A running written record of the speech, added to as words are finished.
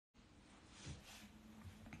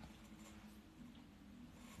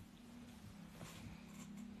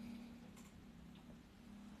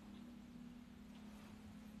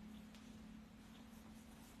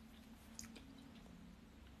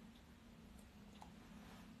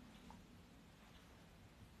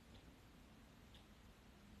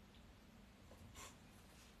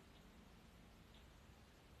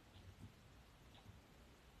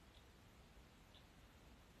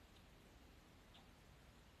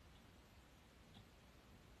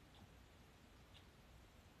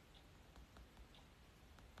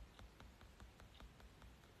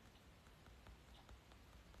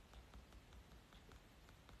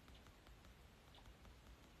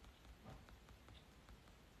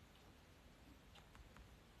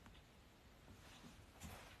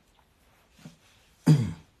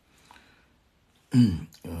Yeah,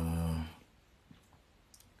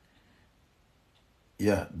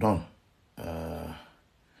 Don. Don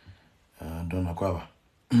Aquaba.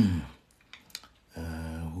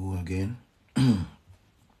 Who again?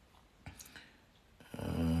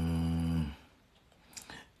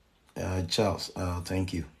 Charles.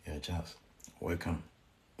 Thank you. Yeah, Charles. Welcome.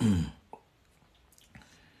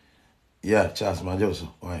 Yeah, Charles Majoso.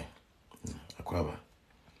 Why? Aquaba.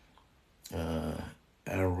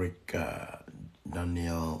 Eric.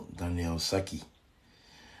 Daniel Saki.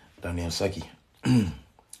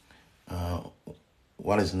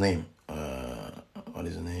 What is the name?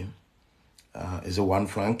 Is it 1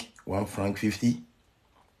 franc? 1 franc 50?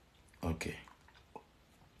 Okay.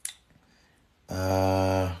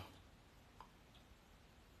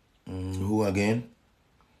 Who again?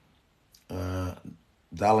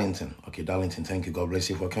 Darlington. Okay, Darlington. Thank you. God bless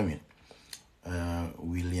you for coming.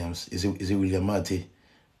 Williams. Is it William Mate?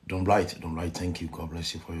 Don't blight. Thank you. God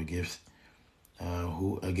bless you for your gifts.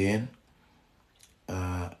 Who again?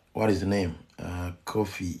 What is the name?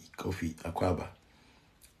 Kofi Akwaba.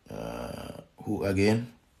 Who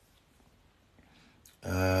again?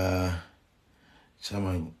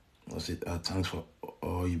 Chairman, what's it? Thanks for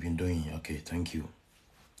all you've been doing. Okay, thank you.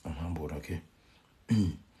 I'm humbled. Okay.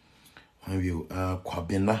 One of you,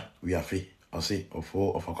 Kwabena, we are free. I'll say of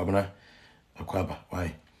Kwabena, Akwaba.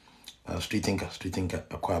 Why? Street thinker,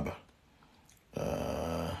 Akwaba.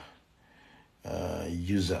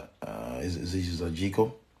 User, is it user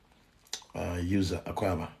Jico? User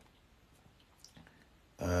Akwaba.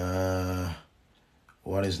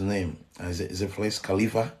 What is the name? Is it Flex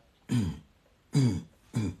Khalifa?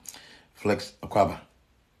 Flex Akwaba.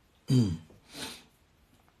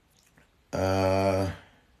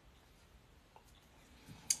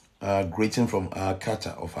 Greeting from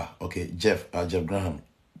Carter Offer. Okay, Jeff Graham.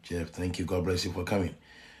 Jeff, thank you. God bless you for coming.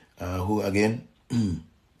 Who again?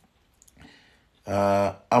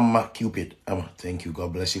 Amma Cupid. Amma, thank you.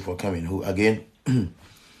 God bless you for coming. Who again?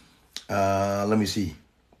 Let me see.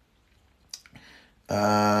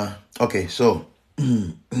 Okay, so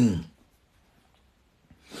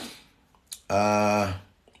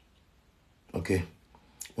okay.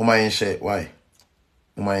 Share. Why?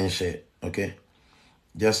 Share. Okay.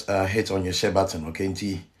 Just hit on your share button.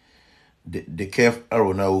 Okay. The curve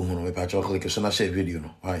arrow now. If I click, so not share video.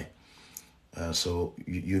 No. Why? So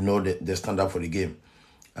you know the standard for the game.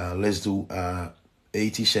 Let's do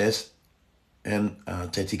 80 shares and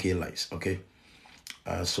 30k likes. Okay.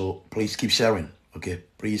 So please keep sharing. Okay.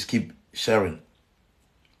 Please keep sharing.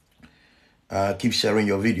 Keep sharing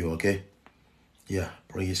your video. Okay. Yeah.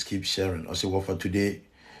 Please keep sharing. Also, what for today?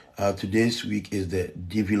 Today's week is the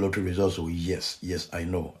DV lottery results. So yes, I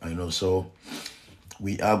know. So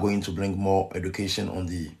we are going to bring more education on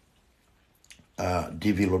the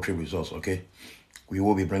DV lottery results. Okay, we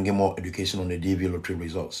will be bringing more education on the DV lottery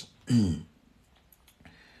results.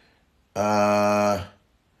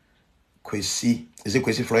 Kwesi, is it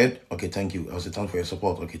Kwesi Fred? Okay, thank you. I was thanks for your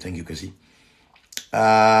support. Okay, thank you, Kwesi.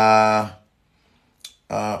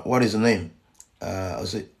 What is the name?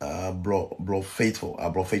 Bro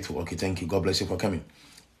Faithful. Bro Faithful. Okay, thank you. God bless you for coming.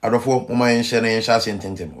 Adofo, mama yenshare na yenshare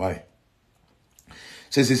sententem. Why?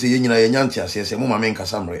 Say yenyina yenyanti ase say mama men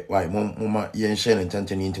kasamre. Why? Mama yenshare na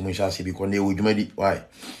sententem nti mo share because na ewudwumadi. Why?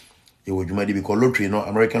 Ewudwumadi because lottery no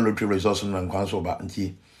American lottery results na nkwanso ba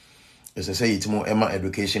nti. It's say itimo Emma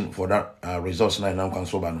education for that results na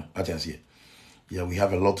nkwanso ba no. Ati ase. Yeah, we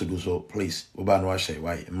have a lot to do, so please oba no wa share.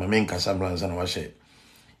 Why? Mama men kasamra nza na wa share.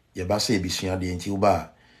 Yeba say ebisua de nti oba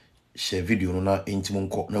share video no na ntimo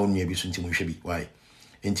nko na onua bi so ntimo hwe bi. Why?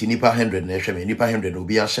 Nti nipa 100 na ehwe me nipa 100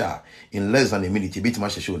 obi a share in less than a minute bit ma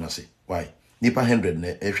show na say. Why? Nipa 100 na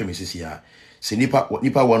ehwe me sisi ya. Se nipa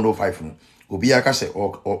 105 no obi aka say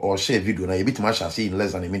or share video na bit ma share in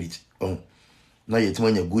less than a minute. Na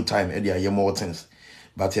yetima nya good time e dey aye more things.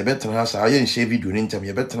 But ye better ha say aye share video ni ntem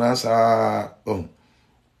ye better ha say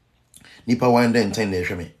nipa 110 na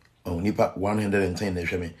ehwe me. Nipa 110 na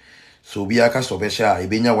ehwe me. So be aka so be share e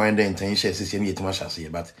benya 110 share sisi na yetima share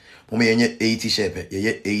but mo yenye 80 share pe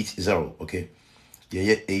ye 80 okay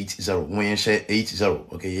ye 80 mo yen share 80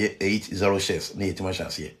 okay ye 80 shares na yetima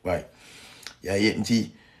share right yeah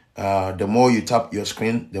nti the more you tap your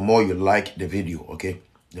screen the more you like the video. Okay,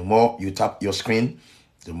 the more you tap your screen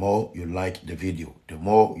the more you like the video. The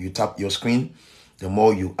more you tap your screen the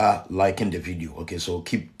more you are liking the video. Okay, so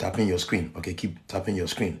keep tapping your screen. Okay, keep tapping your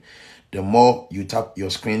screen. The more you tap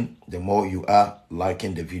your screen, the more you are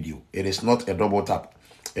liking the video. It is not a double tap.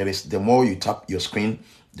 It is the more you tap your screen,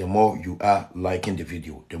 the more you are liking the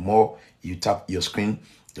video. The more you tap your screen,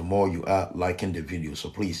 the more you are liking the video. So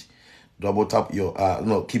please double tap your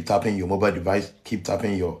no, keep tapping your mobile device, keep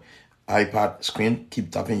tapping your iPad screen,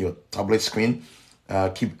 keep tapping your tablet screen,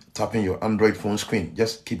 keep tapping your Android phone screen.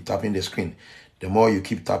 Just keep tapping the screen. The more you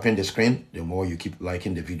keep tapping the screen, the more you keep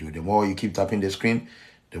liking the video. The more you keep tapping the screen,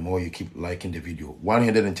 the more you keep liking the video.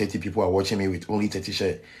 130 people are watching me with only 30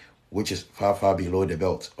 share, which is far below the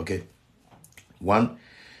belt. Okay,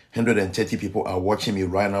 130 people are watching me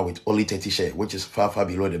right now with only 30 share, which is far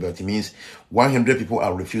below the belt. It means 100 people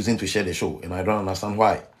are refusing to share the show, and I don't understand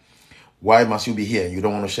why. Why must you be here and you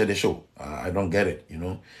don't want to share the show? I don't get it, you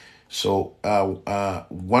know. So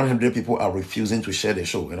 100 people are refusing to share the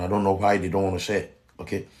show, and I don't know why they don't want to share.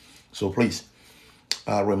 Okay, so please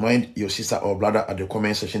remind your sister or brother at the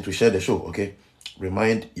comment section to share the show. Okay,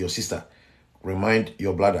 remind your sister, remind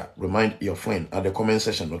your brother, remind your friend at the comment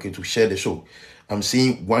section. Okay, to share the show. I'm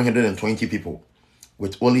seeing 120 people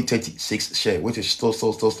with only 36 share, which is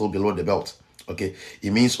still below the belt. Okay,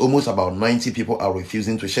 it means almost about 90 people are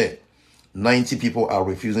refusing to share. 90 people are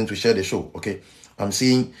refusing to share the show. Okay, I'm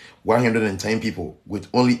seeing 110 people with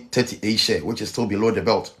only 38 share, which is still below the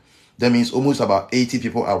belt. That means almost about 80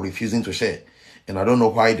 people are refusing to share, and I don't know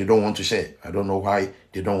why they don't want to share. I don't know why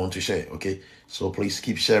they don't want to share. Okay, so please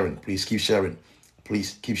keep sharing. Please keep sharing.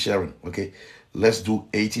 Please keep sharing. Okay, let's do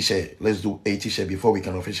 80 share. Let's do 80 share before we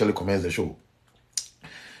can officially commence the show.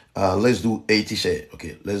 Let's do 80 share.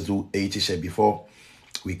 Okay, let's do 80 share before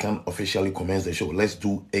we can officially commence the show. Let's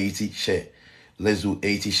do 80 share. Let's do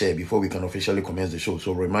 80 share before we can officially commence the show.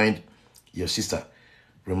 So remind your sister,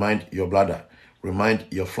 remind your brother, remind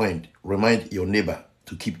your friend, remind your neighbor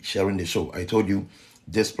to keep sharing the show. I told you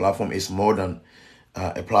this platform is more than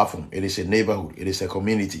a platform. It is a neighborhood. It is a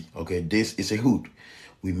community. Okay, this is a hood.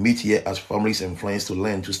 We meet here as families and friends to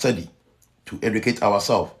learn, to study, to educate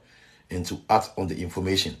ourselves, and to act on the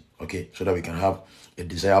information. Okay, so that we can have a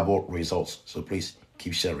desirable results. So please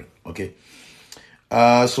keep sharing. Okay.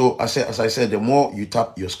 So as I said, the more you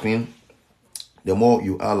tap your screen, the more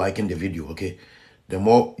you are liking the video. Okay, the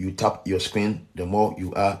more you tap your screen, the more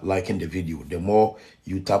you are liking the video. The more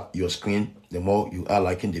you tap your screen, the more you are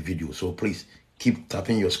liking the video. So please keep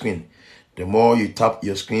tapping your screen. The more you tap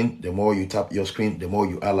your screen, the more you tap your screen, the more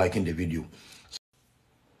you are liking the video.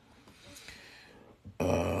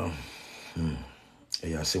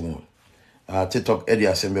 Yeah, say one. TikTok Eddie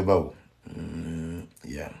Asembeba.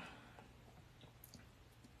 Yeah.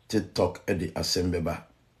 TikTok Eddie Asembeba.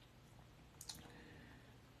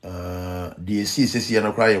 DSC says here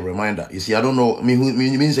no cry a reminder. You see, I don't know me who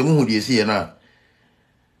means who DSC na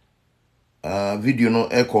video no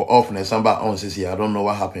echo off na samba on says here. I don't know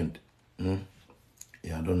what happened.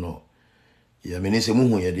 Yeah, I don't know. Yeah, me say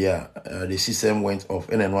who here the system went off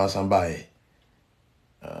and then was samba.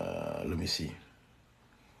 Let me see.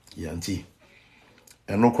 Yeah, auntie.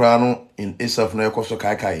 And no cry no in itself no echo so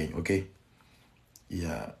kai. Okay.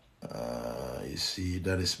 Yeah. You see,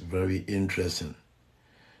 that is very interesting.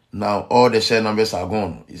 Now all the share numbers are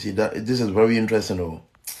gone. You see that this is very interesting. Oh,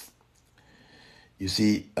 you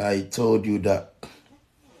see, I told you that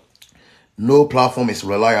no platform is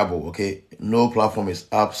reliable. Okay, no platform is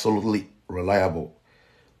absolutely reliable.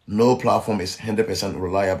 No platform is 100%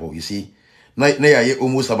 reliable. You see, now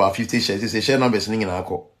almost about 50 shares. This is share numbers in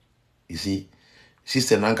Ako. You see,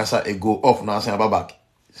 sister Nankasa it go off now. Saying back.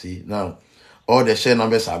 See now, all the share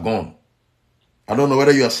numbers are gone. I don't know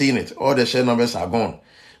whether you are seeing it. All the share numbers are gone.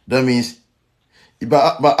 That means,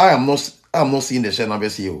 but I'm not seeing the share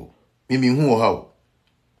numbers here. Maybe who or how?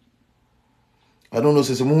 I don't know.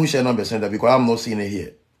 Say who share numbers that because I'm not seeing it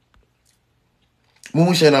here.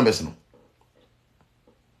 Who share numbers no?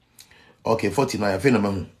 Okay, 49. I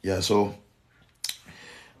feel yeah. So,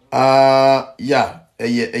 yeah.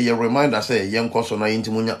 A reminder say young course on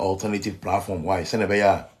Intimunya alternative platform. Why? Send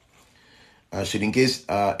a should in case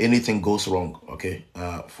anything goes wrong, okay,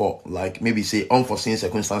 for like maybe say unforeseen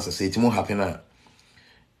circumstances, say it won't happen,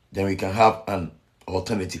 then we can have an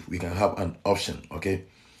alternative, we can have an option, okay.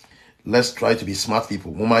 Let's try to be smart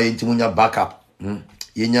people. Backup,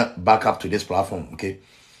 backup to this platform, okay.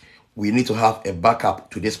 We need to have a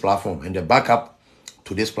backup to this platform, and the backup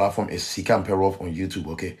to this platform is Sikam Perov on YouTube,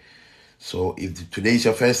 okay. So if today is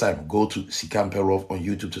your first time, go to Sikam Perov on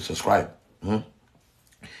YouTube to subscribe.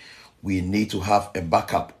 We need to have a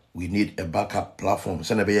backup. We need a backup platform.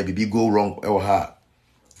 Send a baby go wrong or ha.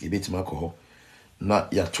 You bet my alcohol.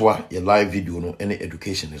 Not your twa, your live video, no any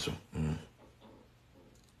education so.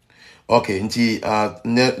 Okay, nti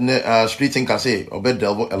street thinker say obey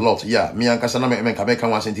delve a lot. Yeah, me and Kasana me can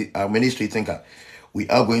once into many street thinker. We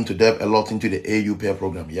are going to delve a lot into the AU pair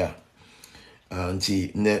program. Yeah.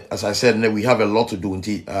 As I said, we have a lot to do.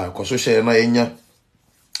 Nti koso share na enya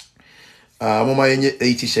Mama yenye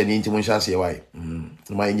 80 share ni inti munshasi why?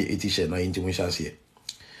 Mama yenye 80 share na inti munshasi.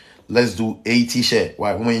 Let's do 80 share.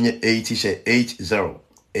 Why? Mama yenye 80 share 80.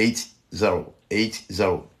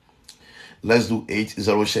 Let's do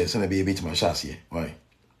 80 shares and a baby to my shasi. Why?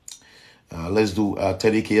 Let's do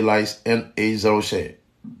 30k likes and 80 share.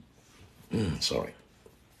 Sorry.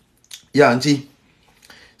 Yeah, auntie.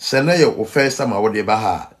 Scenario first time I would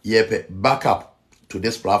ever backup to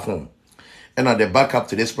this platform. And at the backup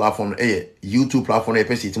to this platform, YouTube platform,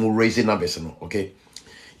 you see it raising numbers, okay?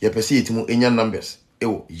 You see it in numbers,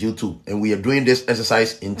 YouTube, and we are doing this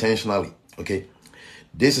exercise intentionally, okay?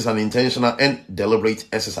 This is an intentional and deliberate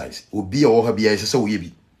exercise. Obi or habi is so we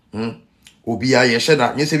be. Obi I share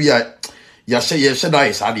that. You say we are.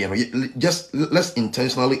 Just let's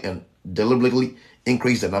intentionally and deliberately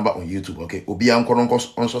increase the number on YouTube, okay? Obi am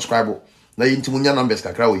unsubscribe. Na intimunya numbers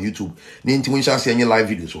kakra on YouTube. Ni intimunya see any live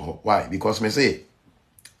videos. Why? Because me say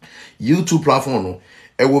YouTube platform no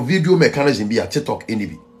e wo video mechanism be a TikTok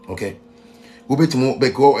any, okay? Ubetimu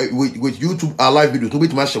with YouTube live videos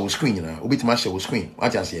ubetimu share screen na ubetimu share screen.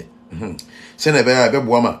 What you say? Say na be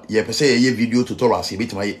boama ye pese ye video tutorials ye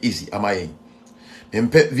ubetimu easy amaye.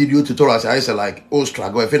 Mpe video tutorials I say like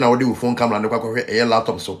struggle if na we do phone camera na kwa a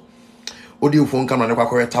laptop so audio phone camera na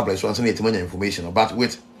kwa tablet so answer na information but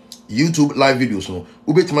with YouTube live videos no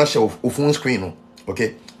ubetimu share phone screen no,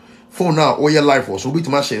 okay? Phone now or your live so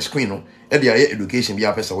ubetimu share screen no e dey education be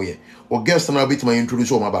apesa we or guest na ubetimu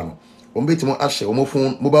introduce o maba no ombetimu share o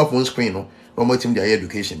phone mobile phone screen no ombetimu dey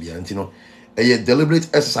education be anti no a deliberate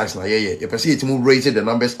exercise na ye person etimu raise the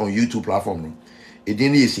numbers on YouTube platform no e dey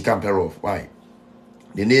need to compare of why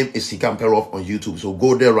the name is Sikam Perov on YouTube. So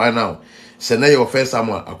go there right now. Send your first time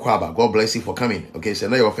Akwaba. God bless you for coming. Okay,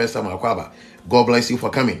 send your first time Akwaba. God bless you for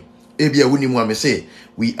coming. Ebia Wunimu me say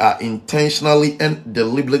we are intentionally and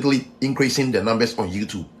deliberately increasing the numbers on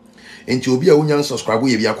YouTube. And to be a union subscriber,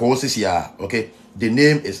 okay. The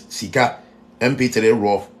name is Sika MP3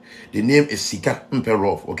 Rof. The name is Sika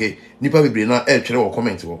Mperov. Okay. Nipa bibrina or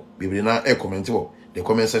comment bibrina comment the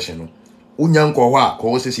comment section. Unyan kwa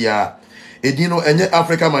ko sisia. Edino enye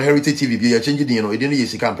Africa My Heritage TV be change the edino ye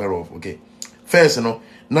Sika Mperov. Okay. First na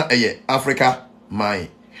Africa My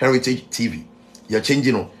Heritage TV. Ya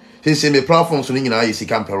change no. Say me platforms so nyina ye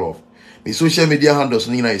Sika Mperov. Me social media handles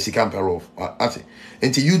so nyina ye Sika Mperov. Ate.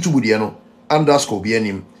 Enti YouTube de no _ be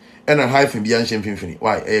anim and a hyphen be ancient infini.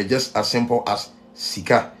 Why? Just as simple as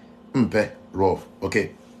Sika Mperov.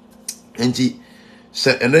 Okay. Enti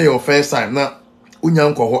say and then your first time na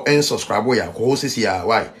unyan ko ho subscribe ya ko sisi ya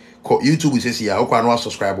why? Ko YouTube sisi ya ko no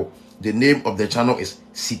subscribe. The name of the channel is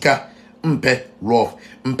Sika Mperov.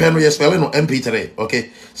 Mpe no you spell no MP3,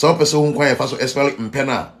 okay? So person who kwa fa so spell mpe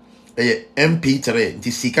na MP3.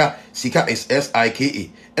 Nti Sika is SIKA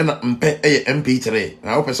and mpe MP3.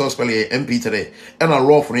 Now person spell MP3 and a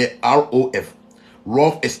ROF ROF.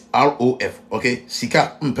 ROF is ROF, okay?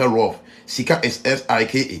 Sika Mperov. Sika is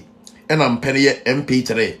SIKA and mpe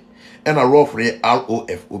MP3 and a ROF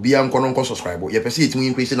ROF. Obi an kono subscribe. Ye person it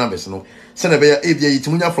increase numbers no. Send be ebia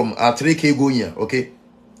itimunya from 3k going, okay?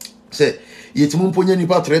 Say yetimu ponya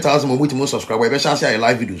nipa 3000 mo muti mo subscribe. Be share say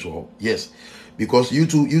live videos so. Yes. Because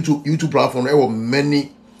YouTube platform there were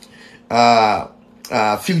many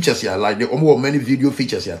features here, like there were many video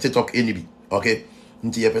features here. TikTok any, okay?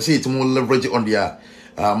 Nti you say it more leverage on their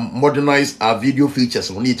modernize our video features.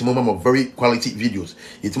 We need more very quality videos.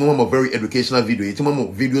 It's more very educational video. It's more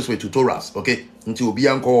videos with tutorials, okay? Nti obi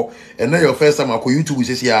anko and then your first time ako YouTube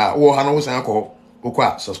says yeah, oh hana wo san ako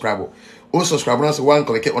okwa subscribe. Oh subscribe now so one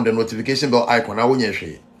click on the notification bell icon na wonye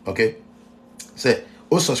hwe, okay? Say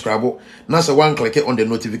subscribe now so one click on the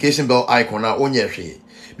notification bell icon na onye hwe.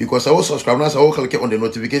 Because I will subscribe now so click on the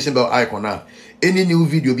notification bell icon now. Any new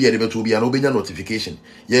video be able to be an obenya notification.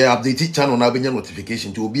 Yeah, update channel now benya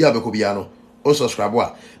notification to be able to be ano. O subscribe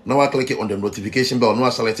now I click on the notification bell. Now I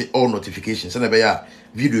select all notifications. And I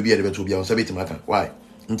video be able to be on 70 matter. Why?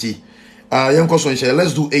 Nti young person share.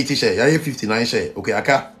 Let's do 80 share. I have 59 share. Okay,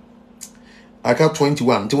 aka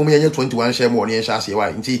 21. Nti mo me 21 share more ni share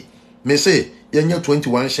why? Nti me say yenye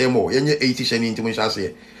 21 share more. Yenye 80 share ni nti mo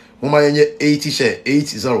share. Mama yenye 80 share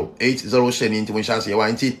 80 share ni nti mo share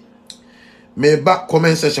why? Nti me back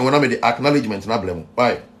comment section when I made the acknowledgement na blame.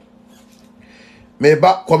 Why? Me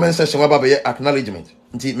back comment section when I be acknowledgement.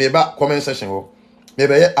 Nti me back comment section wo. Me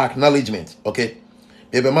be acknowledgement, okay?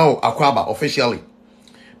 Me be ma Akwaba officially.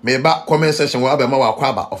 Me back comment section when I be ma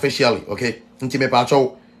Akwaba officially, okay? Nti me pa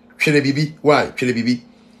cho hwere bibi. Why? Hwere bibi.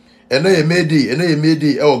 And then May Day, and then May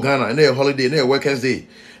Day Ghana, and then holiday, and then Workers Day.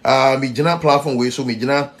 Me jina platform we so me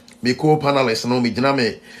jina me co-panelists no me jina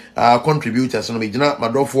me contributors no me jina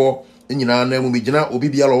madofo nyina na mu me gina obi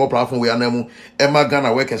bia lo platform we anamu e ma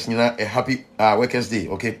Ghana workers nyina a happy workers day,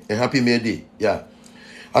 okay? A happy May Day. Yeah.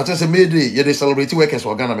 I tell say May Day, ye dey celebrate workers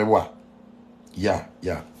for Ghana me boa. Yeah.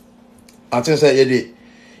 I tell say ye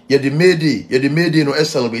dey May Day no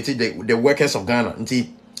celebrate the workers of Ghana. Nti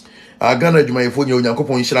Ghana adwumayefo nya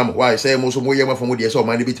onyankopon nhira mo. Why say mo so mo ye mafo de so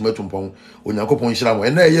man de bitima tumpon onyankopon nhira mo. E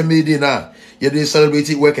na ye May Day na ye dey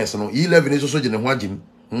celebrate workers no. 11 is so gene ho agim.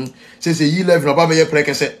 Say 11 ababa ye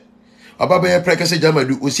prekese. Ababa ye prekese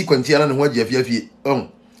jamadu osi kwantia na ho agi afiafie.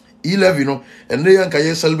 11 no and they yanka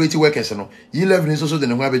ye celebrate workers no 11 is also the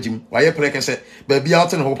ho abagim. Why ye prekese ba bia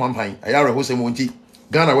out na ho pampan. Ayare ho se mo nti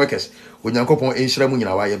Ghana workers onyankopon enhyira mu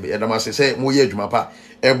nyina wa ye be edama se mo ye adwuma pa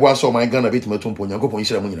eboa so man Ghana bitima tumpo onyankopon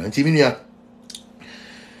enhyira mu nyina nti minua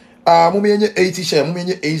mo menye 80 share mo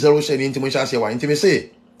menye 80 share nti mo hya se wa nti me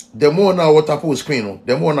say the more na what tap screen no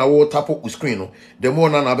the more na what tap screen no the more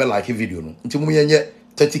na be like video no nti mo menye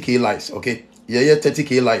 30k likes, okay? Yeah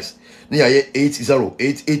 30k likes na ye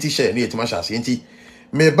 80 share na yetima hya se nti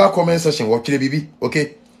me ba comment section wo twere bibi,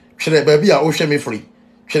 okay? Twere ba bia wo hwe me free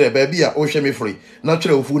Chere baby a o share me free. Na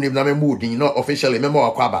chere ofu ni na me mood no officially me mo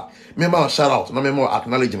akwaba. Me ma shout out na me mo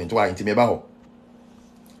acknowledgement why nti me ba ho.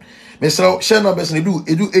 Me so share numbers ni do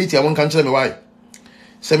 80 I won kan chere me why.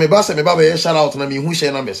 Se me ba be shout out na me hu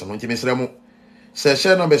share numbers no nti me sere mo. Se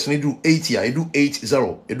share numbers ni do 80 I do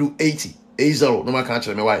 80 no ma kan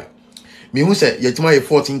chere me why. Me hu se yetima ye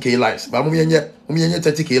 14k likes. Ba mo yenye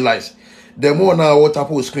 30k likes. The more now what tap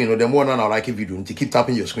on screen or the more now like a video to keep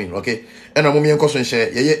tapping your screen, okay? And I'm going to share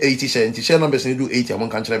 80 share and share numbers and do 80 I won't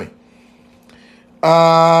cancel me.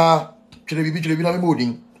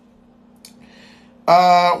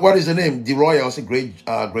 What is the name? The Royal say great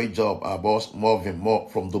job, boss Marvin more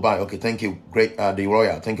from Dubai. Okay, thank you. Great the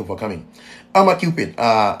Royal. Thank you for coming. I'm a Cupid.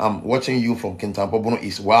 I'm watching you from Kintampo Bono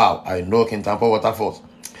East. Wow, I know Kintampo Waterfalls.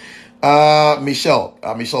 Michelle,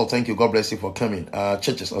 thank you. God bless you for coming.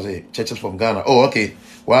 Churches from Ghana. Oh, okay.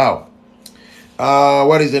 Wow.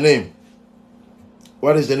 What is the name?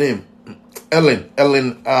 Ellen,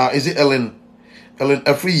 is it Ellen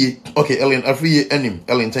Afriye? Okay, Ellen Afriye Enim.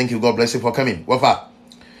 Ellen, thank you. God bless you for coming. Wafa.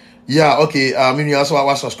 Yeah, okay. Me also I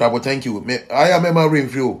was subscribe. Thank you. I am a ring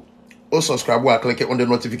through. O subscribe or click on the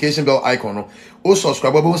notification bell icon. O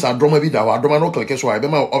subscribe but I drama video. I drama no click so I be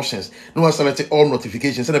my options. No I select all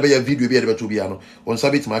notifications. Send a video be able to be on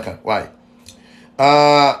Sabit Maka. Why?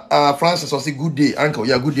 Francis was a good day, uncle.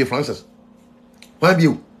 Yeah, good day, Francis. My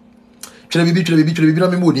view. Trebi na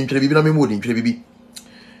me mood.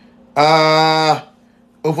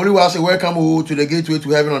 Ofoliwa say welcome to the gateway to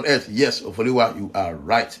heaven on earth. Yes, Ofoliwa, you are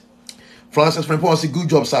right. Francis Frimpong say good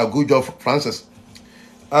job, sir. Good job, Francis.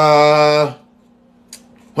 My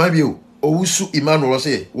view. Owusu Emmanuel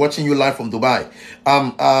say watching you live from Dubai.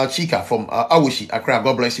 Chika from Awishi, Accra.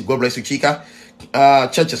 God bless you, Chika.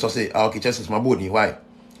 Churches say okay, Churches my body. Why?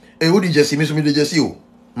 Hey, who did Jesse? Me did Jesse.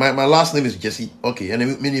 My last name is Jesse. Okay,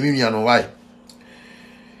 and me know why.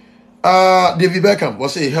 David Beckham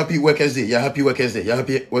was say happy workers day. Yeah, happy workers day. Yeah,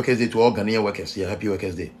 happy workers day to all Ghanaian workers. Yeah, happy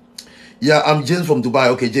workers day. Yeah, I'm James from Dubai.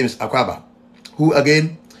 Okay, James Akwaba. Who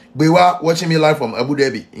again? We were watching me live from Abu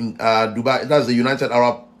Dhabi in Dubai. That's the United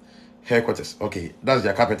Arab headquarters. Okay, that's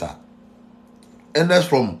their capital. And that's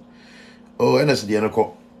from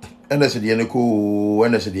NSDNco.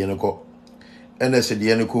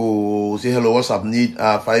 Say hello, what's up? Need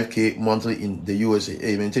 5k monthly in the USA.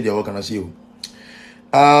 Hey, maintain your work and I see you.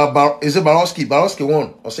 Is it Barowski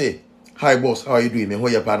one? Or say, hi boss, how are you doing? Man,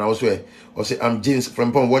 where your partner also? Or say, I'm James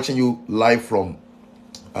from watching you live from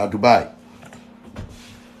Dubai.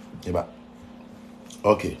 Yeah,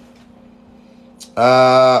 okay.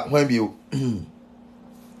 When you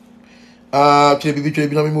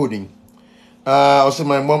I'll say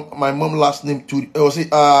my mom last name too. I'll say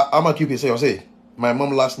I'm a Cupid. I'll say my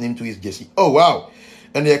mom last name too is Jessie. Oh wow!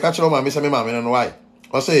 And they catch on my miss me mom and why?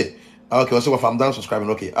 I'll say okay. I'll say if I'm done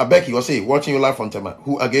subscribing. Okay, Becky. I'll say watching you live from Tema.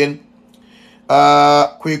 Who again?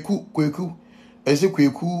 Kweku. Is it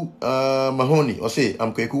Kweku Mahoney? I'll say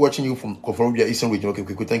I'm Kweku watching you from Koforobia Eastern Region. Okay,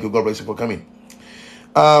 Kweku. Thank you. God bless you for coming.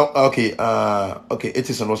 Okay. It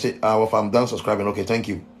is an say if I'm done subscribing. Okay, thank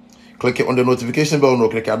you. Click it on the notification bell. No,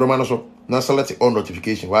 click. I don't mind also. Now select it on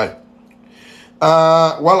notification. Why?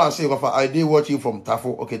 While I say I did watch you from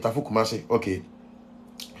Tafu. Okay, Tafu Kumasi. Okay.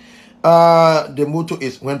 The motto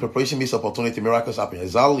is when preparation meets opportunity, miracles happen.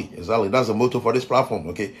 Exactly. That's the motto for this platform.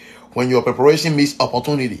 Okay. When your preparation meets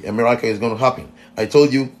opportunity, a miracle is going to happen. I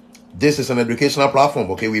told you this is an educational platform.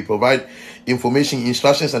 Okay. We provide information,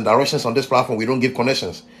 instructions, and directions on this platform. We don't give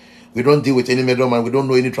connections. We don't deal with any middleman. We don't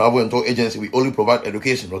know any travel and tour agency. We only provide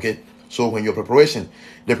education. Okay. So when your preparation,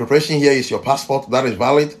 the preparation here is your passport that is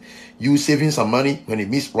valid. you saving some money when it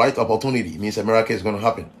meets right opportunity. It means a miracle is going to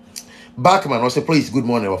happen. Backman, also please, good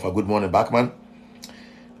morning, Wafa. Good morning, Backman.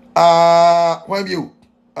 Why you?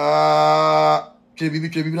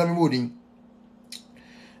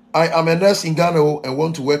 I am a nurse in Ghana and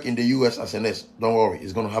want to work in the US as a nurse. Don't worry,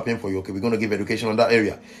 it's going to happen for you. Okay, we're going to give education on that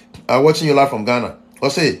area. Watching you live from Ghana. I'll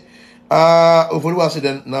say, Ofoluwa said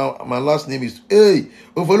then now my last name is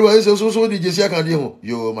Ofoluwa is also the Jesse Akandio.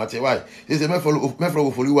 Yo, Mate, why? He said, me follow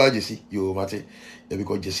Ofoluwa Jesse. Yo, Mate, yeah,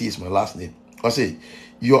 because Jesse is my last name. I'll say,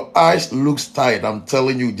 your eyes looks tired. I'm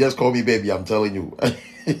telling you, just call me baby. I'm telling you.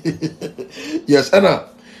 Yes, Anna.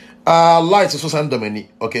 Light is also money.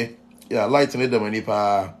 Okay, yeah, light in the money.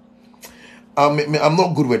 I'm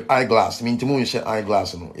not good with eyeglass. I mean, to share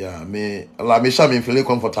eyeglass. No, yeah, me feel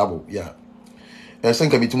comfortable. Yeah, I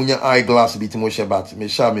think I be to eyeglass be to share, but me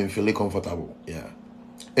feel comfortable. Yeah,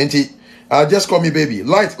 and just call me baby.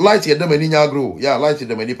 Light here the money grow. Yeah, light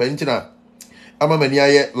the money. But I'm a many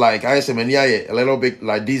like I say many a little bit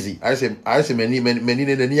like dizzy. I say many in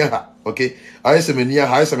the near. Okay, I say many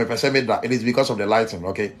I say me percent that it is because of the lighting.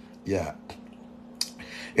 Okay, yeah,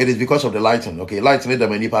 it is because of the lighting. Okay, lighting the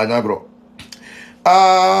many pa bro.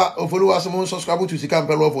 Follow us on subscribe to Sika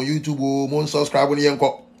Mpelo on YouTube. Mon subscribe on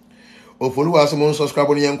Yanko. Follow us on subscribe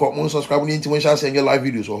on Yanko. Mon subscribe on Intimation and get live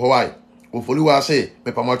videos or Hawaii. Follow us say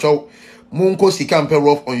me pamacho. Mon ko Sika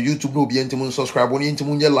Mpelo on YouTube no be intimon subscribe on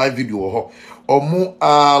Intimunya live video or more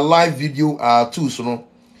live video tools no.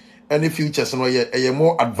 Any features no ye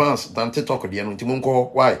more advanced than TikTok the no intimon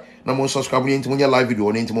ko why na mon subscribe on Intimunya live video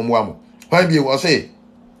on Intimon wamo. Why be I say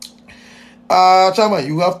Chama,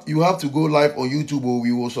 you have to go live on YouTube or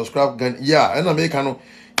we will subscribe. Yeah, and Americano.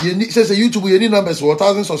 You need says YouTube, you need numbers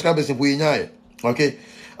 1,000 subscribers in Puya. Okay.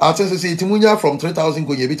 I say Timunya from 3,000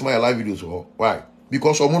 go bit my live videos. Why?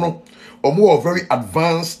 Because or more very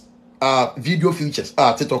advanced video features.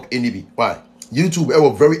 TikTok NB. Why? YouTube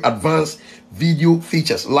have very advanced video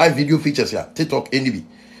features, live video features. Yeah, TikTok NB.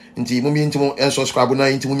 Inti mumbi intimo and subscribe na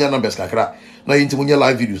intimunya numbers kakra. Na intimunya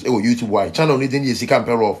live videos. YouTube why? Channel needing you see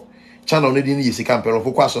camper off. Channel needing you see camper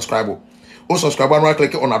for subscribe. O subscribe no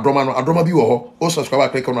click on adroma no adroma bi wo ho. O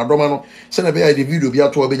subscribe click on adroma no. Send a the video bi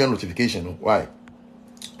ato obenya notification no. Why?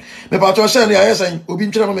 Me pa to share ya yesen obi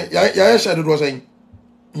ntira me ya share do saying.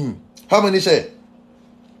 How many say?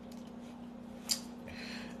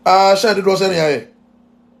 Share do saying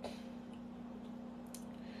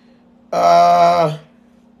ya.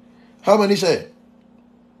 How many say?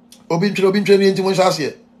 Obi ntira ni ntimo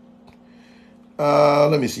share.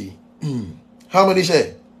 Let me see. How many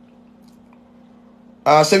say?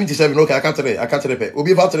 77. Okay, I can't repeat.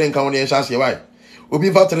 Obi factory in county and chassis. Why? Obi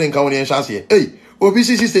factory in county and chassis. Hey,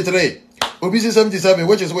 OBC 63. OBC 77.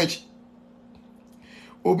 Which is which?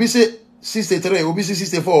 OBC 63. OBC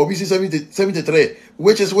 64. OBC 73.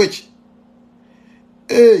 Which is which?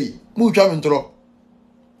 Hey, move jam intro.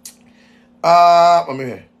 I'm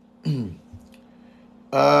here.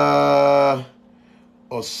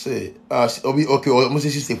 Or say, Obi okay, almost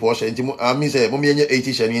 64. I mean, say, Mommy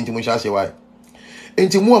 80 share into Mushasi. Why?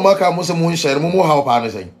 Into more Maka Mosamun share, more how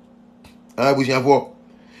partners saying. I wish you have war.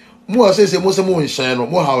 More says a Mosamun share, no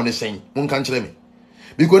more how they saying. One can't tell me.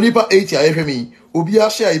 Because Nipa 80, I hear me, Ubia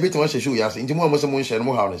share a bit much show yas into more Mosamun share,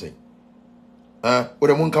 more how they say.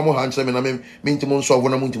 What a moon come on, hands, I mean to Monso,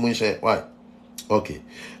 one a moon to moon share. Why? Okay.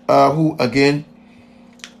 Who again?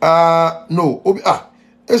 No, Obi,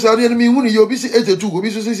 yes, I didn't mean you'll be 82, will be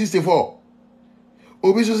 64.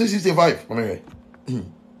 Will be 65.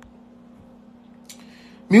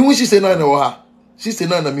 Me when she say 9 or her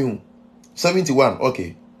 69 and me 71.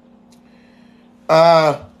 Okay.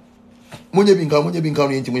 Munye bin count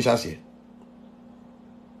into Mushasi.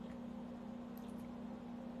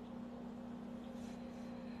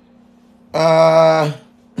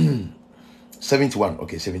 71.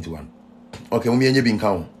 Okay, 71. Okay, Munye bin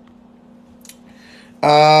count.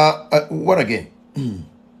 What again?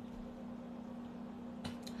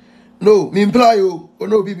 No, me imply you. Oh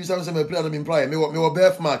no, BB sounds me imply. Me imply. Me what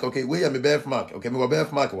birthmark. Okay, where me birthmark. Okay, me what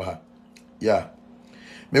birthmark. Yeah.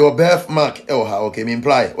 Me what birthmark. Okay, me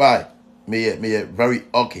imply. Why? Me very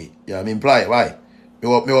okay. Yeah, me imply. Why? Me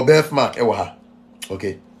what birthmark.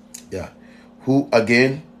 Okay. Yeah. Who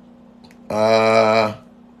again? Let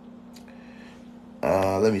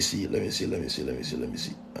me see. Where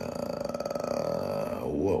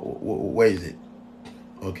is it?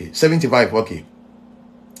 Okay, 75.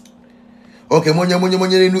 Okay, monye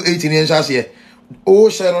no 18 years here. Oh,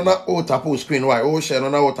 share na o tapu screen. Why? Oh, share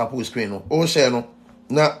na o tapu screen. Oh, share no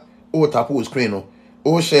na o tapu screen.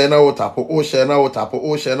 Oh, share na o tapu. Oh, share na o tapu.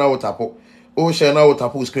 Oh, share na o tapu. Oh, share na o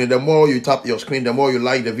tapu screen. The more you tap your screen, the more you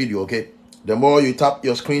like the video. Okay. The more you tap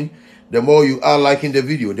your screen, the more you are liking the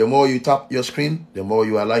video. The more you tap your screen, the more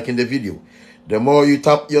you are liking the video. The more you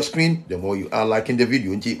tap your screen, the more you are liking the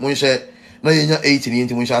video. Nti mun share na yenya 80 ni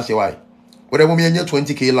nti mun share why. Whether we yenya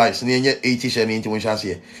 20k likes na yenya 80 share ni nti mun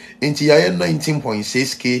share. Nti ya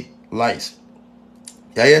 19.6k likes.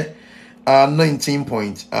 Ya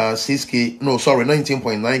 19.6k, no sorry,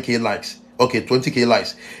 19.9k likes. Okay, 20k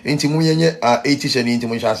likes. Nti mun yenya 80 share ni nti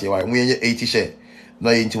mun share why. Mun yenya 80 share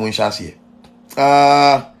na nti mun share.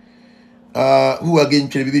 Who again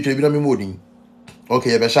trebi na me modin.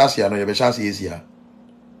 Okay, yebe shasia no yebe shasia is here.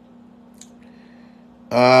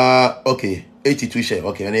 Okay, 82 share.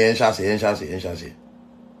 Okay, and shasia.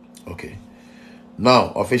 Okay.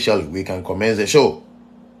 Now officially we can commence the show.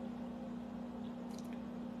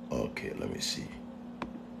 Okay, let me see.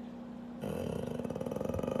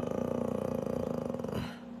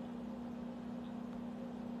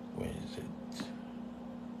 Where is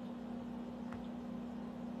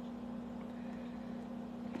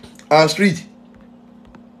it? Street.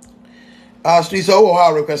 Street, so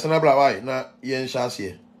how request na bra why na yen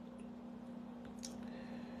shasie.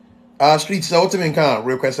 Street, so what mean can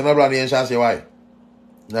request na bra na yen shasie why?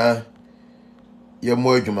 Na ye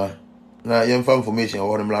mo adwuma na yen fa information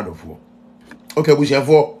o dem ladofo. Okay,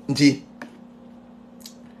 busiafo nti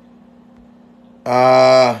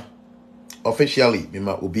officially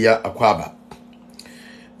bima obia akwaba.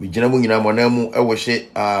 We gina mu nyina monamu e wo hye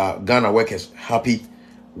Ghana workers happy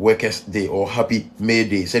Workers Day or Happy May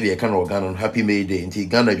Day. Said you can organ Happy May Day. Until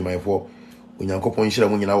Ghana, you might for when Yankopon Shira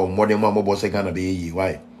when you know more than one mobile Ghana be ye.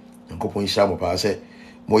 Why? Yankopon Shamo pass it.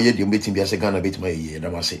 More yet the meeting be a Ghana bit my year.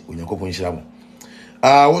 Damase when Yankopon Shamo.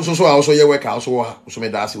 Also your work also so me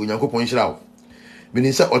that's when Yankopon Shira. Been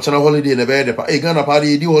in such a holiday in a bed. Hey, Ghana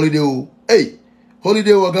party, you do holiday. Hey,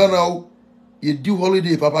 holiday or Ghana. You do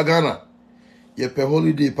holiday, Papa Ghana. You pay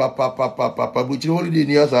holiday, Papa, but you holiday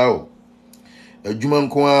near us. Juman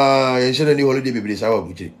kwa yenshene ni holiday baby sawa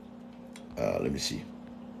buchi. Let me see.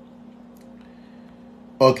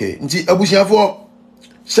 Okay, nti abusiafo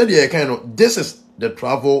said ye kind of this is the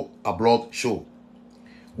travel abroad show.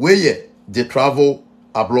 Where the travel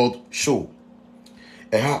abroad show.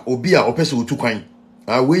 Obi a opese otu kwan.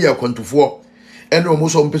 We ye kwantufo ene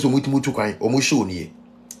omoso mpese omutu kwan omo show ni.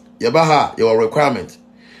 Ye ba ha your requirement.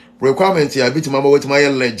 Requirement ya bit mama wetima ye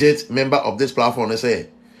legit member of this platform say.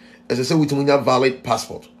 As I say, with munya valid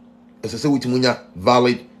passport. As I say, with munya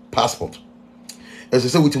valid passport. As I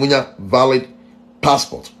say, with munya valid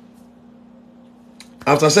passport.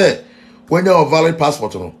 After I say, when you have a valid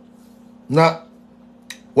passport, no, now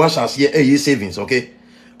what shall see a year savings, okay?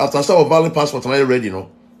 After I say a valid passport, now you ready, no?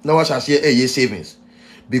 Now what shall see a year savings?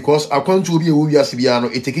 Because I want to be a Uya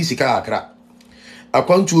Sibiano, it takes Sika Akra. I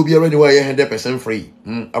want to be already 100% free.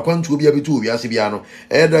 I want to be able to be a Sibiano,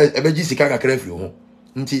 and a Bejisica Crefio.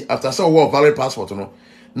 Nti after so wo valid passport no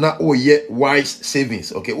na o ye wise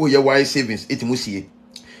savings, okay, o ye wise savings etimu sie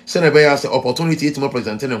se na be ya say opportunity etimu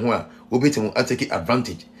present ne ho a obetimu take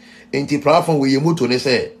advantage. Nti platform we ye moto ne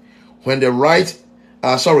say when the right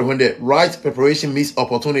preparation meets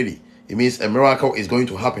opportunity, it means a miracle is going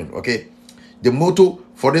to happen, okay? The motto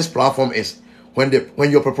for this platform is when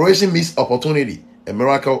your preparation meets opportunity, a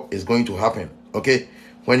miracle is going to happen, okay?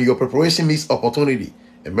 When your preparation meets opportunity,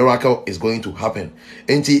 a miracle is going to happen.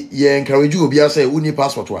 Enti ye encourage you obi say uni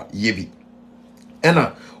passport wa ye bi.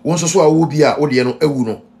 Ena won so a wo bi a wo de no ewu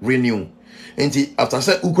no renew. Enti after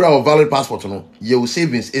say ukura of valid passport no ye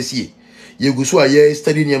savings esie. Ye guso a ye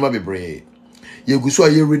study niam bebre. Ye guso a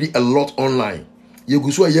ye ready a lot online. Ye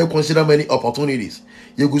guso a ye consider many opportunities.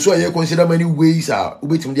 Ye guso a ye consider many ways a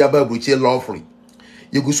ubetim dia ba broche lawfully.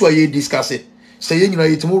 Ye guso a ye discuss it. Say ye nyina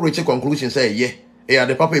yetimo reach conclusion say ye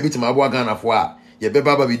the papa ebitim abo Ghana fo a ye be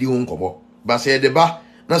baba bi di ho nkobo ba say de ba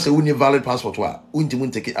na say we need valid passport wa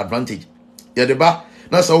untimu take advantage ye de ba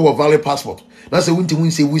na say we valid passport na say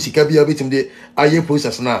untimu say we sika bia betim de aye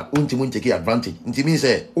process na untimu take advantage ntimi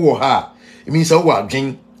say wo ha it means say wo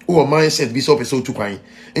adwen wo mindset bi so person tu kwan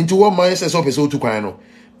into wo mindset so person tu kwan no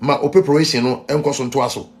ma o preparation no enkoso nto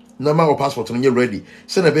aso na ma o passport no ye ready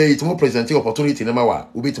say na be it mo present opportunity na ma wa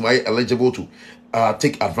obetim aye eligible to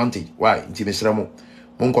take advantage why ntimi sra mo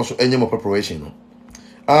monkoso enye mo preparation no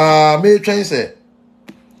may train say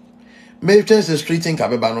street in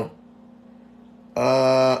Kabeba no.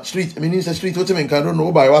 Street meaning say street what mean can don't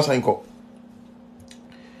know by what sign call.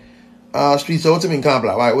 Street so what mean can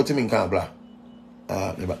bla. Why what mean can bla?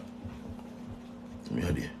 Neba. Me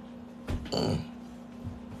idea.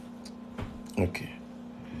 Okay.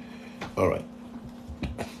 All right.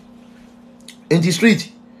 In the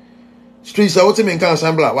street so what mean can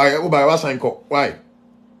assembly. Why by what sign call? Why?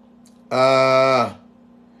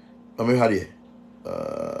 I'm had here.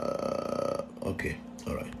 Okay,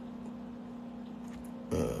 all right.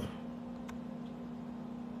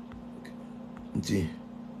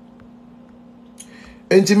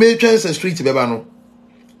 Nti me twense street beba no.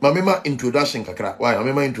 Ma mema introduction kakra. Why? Ma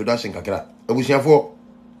mema introduction kakra. Abusiafo.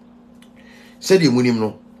 Said you munim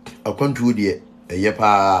no. Akwantuo de eye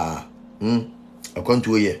pa.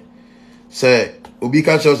 Akwantuo ye. Say obi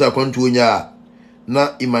ka che say akwantuo nya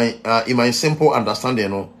na in my simple understanding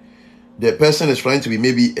no. The person is trying to be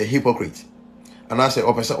maybe a hypocrite. And I say,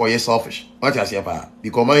 oh, person, or you're selfish. What I say,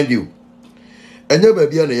 because mind you, and you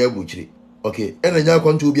baby and a butchery. Okay, and then you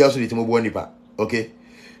come to be also the Timobo Nipa. Okay,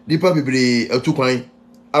 Nipa be a 2 coin.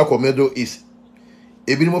 Our middle is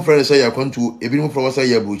a bit more friends say, I come to a bit more from us say,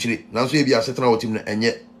 you're butchery. Now, so you be a certain out him and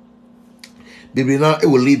yet, baby, now it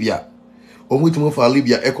will Libya. Or we to move for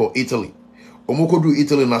Libya, echo Italy. Or Moko do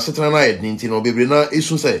Italy, and a certain night, Nintino, baby, now it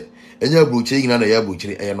should say, and you're butchering and a year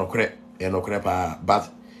butchery, and no crap,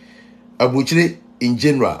 but abuchiri in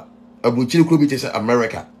general, abuchiri could be to say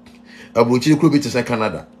America, abuchiri could be to say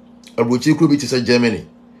Canada, abuchiri could be to say Germany,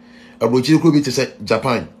 abuchiri could be to say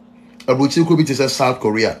Japan, abuchiri could be to say South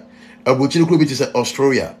Korea, abuchiri could be to say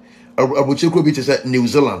Australia, abuchiri could be to say New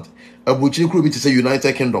Zealand, abuchiri could be to say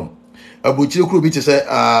United Kingdom, abuchiri could be to say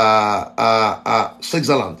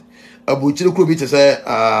Switzerland, abuchiri could be to say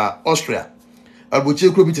Austria,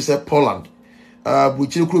 abuchiri could be to say Poland,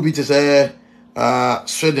 abuchiri could be to say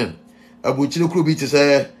Sweden. Abuchiri Krubi to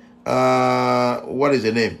say, what is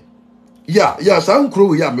the name? Yeah, some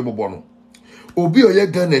crew, yeah, me bono. Obi or ye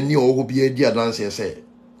gun and you will be a dear dancer, say,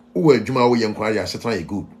 oh, Juma, we inquire, certainly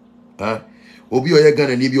good. Obi or ye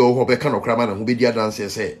gun and if you hope a kind of craman who be dear dancer,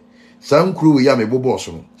 say, some crew, yeah, me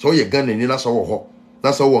boboson. So ye gun and in us all,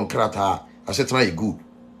 that's all one crata, I certainly good.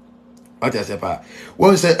 What I say, pa.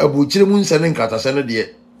 One say, Abuchiri Moon sending crata, send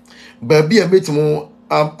dear. But be a bit more,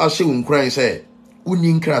 I should cry, say.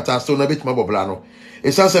 Unin krata so na bit maboblano.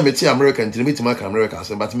 It's also me American to meet my America,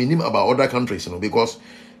 but me name about other countries, because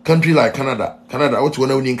country like Canada, what you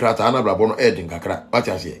unin krata ana blabono edin kakra. What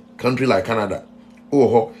I say? Country like Canada.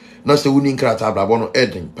 Oh na se unin krata blabono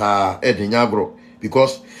edin pa edin nyagro,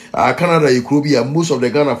 because Canada you could be most of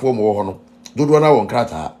the Ghana form or no. Do na won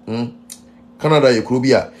krata. Canada you could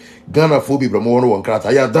be Ghana for be one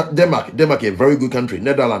krata. Yeah, Denmark a very good country.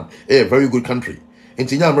 Netherlands a very good country.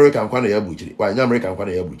 Enti nya America nkwa na ya buchiri. Why nya America nkwa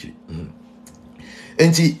na ya buchiri.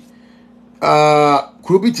 Enti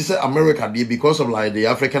Kurubi to say America dey because of like the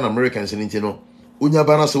African Americans in no. Unya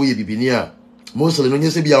bana so ye bibini a mostly no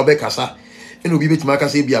nyese bia obekasa. Eno bi betima ka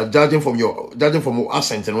say bia judging from your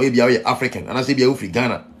accent no bia you African and I say bia you free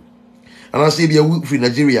Ghana. And I say bia you free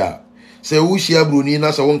Nigeria. Say who share Bruni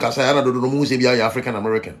na so won kasa ya na dodo no mu say bia you African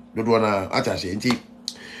American. Dodo na acha say enti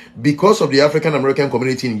because of the African American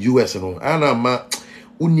community in US no ana ma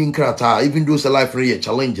unin krata even though it's a life really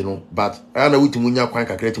challenge but ana wutimunya kwan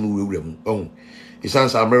kakra timu wewura mu it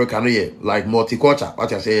sounds American here like multicultural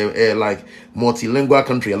what I say like multilingual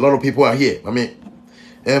country a lot of people are here I mean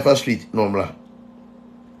first street normally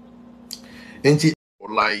and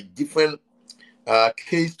like different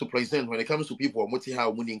case to present when it comes to people multi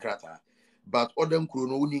how unin krata but odem kuro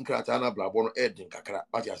no unin krata na blabono edin kakra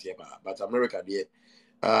what I say but America there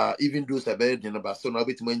even those are bad in about so now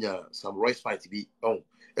bit mania some respite be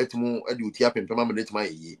etmu adu tia pempema me let my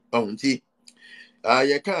ye nti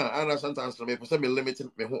you can and sometimes me person me limit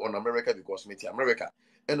me ho on America because me America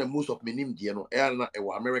and most of me nim die no na e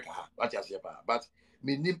wa America ha what you say but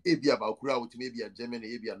me nim e bia about kura with maybe Germany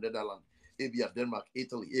e bia Netherlands e bia Denmark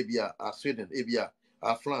Italy e bia Sweden e bia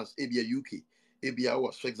France e bia UK e bia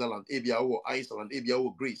Switzerland e bia Iceland e bia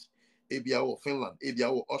Greece Abia or Finland,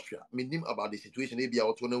 Abia or Austria. Me nim about the situation, Abia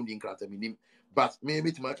or Tona Unin Krata, me nim. But me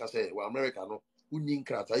meet my say, well, America no Unin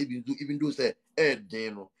Krata, even though say,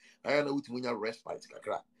 no. I know what munya respite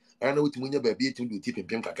kakra. I know what munya baby to do tip in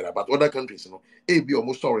Pim kakra, but other countries, no, Abia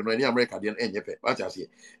almost sorry, no, any America, the end yepe. What I say.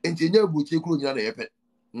 And Tanya Buchi Krunya yepe.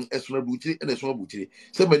 As soon as Buchi and a small Buchi.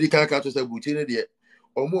 Somebody can't catch us a Buchi, dear,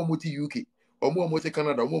 or more multi UK, or more multi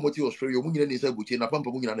Canada, or more multi Australia, Munyan is a Buchi, and a pump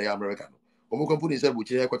Munyan American. Omo company said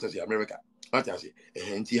buchi headquarters in America. What I say?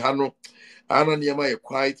 Nti hano ana niema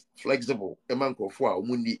quite flexible. Eman kofo a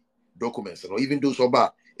omundi documents no even those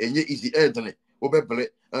oba enye easy edne obebele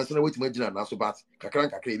and say wait imagine na so but kakran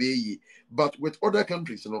kakra be yi but with other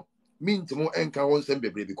countries no mean to more enka won sem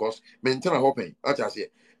bebre because maintain a hoping. What I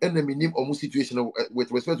say? And the minimum omu situation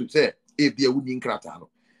with respect to say e bia wuni nkrata no.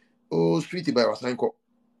 Oh street by wasanko.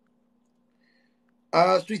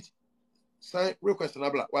 Street sign request na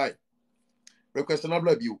bla why?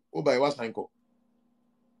 Requestionable view. Oh, by what anchor?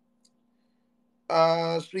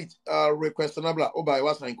 Street. Requestionable. Oh, by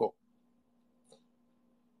what anchor?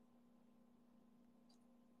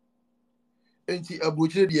 enti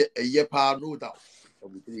abuchire de eye pa no doubt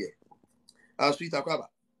abuchire sweet akwaba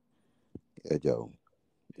Eja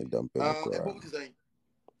edampen e kwa. bo design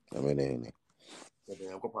Amenene.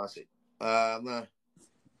 ya ko pass na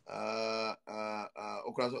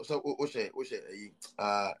okra so o she yi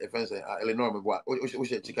e fan say Illinois me gwa o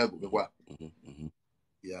she Chicago me gwa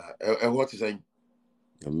yeah what design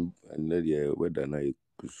And the weather na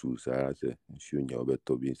kusu sa se nsunya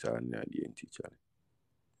obeto bi sa na de nticha.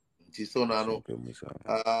 nti so na no Musa.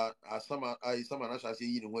 sama na shase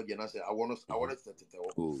yi ni ho de na say I want to tete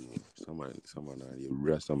wo Oh, sama na ye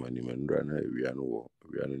wura sama ni mendra na wia no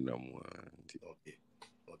na mu anti.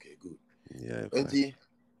 okay good Yeah, fine. enti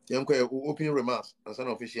yanko opening remarks and son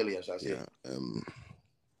officially I shall say Yeah,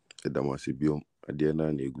 edamasi biom ade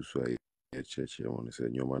na na egusu aye cheche won se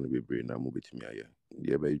nyoma no bebre na mu betimi aye.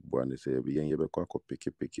 De be bo an se be yen ye be kwa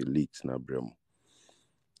peke leads na brem.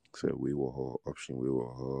 So we were option, we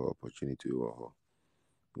were opportunity, we were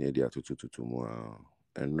near the atututu mu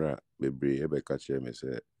enra bebre ebe ka che me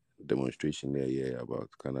say demonstration there about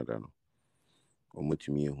Canada no.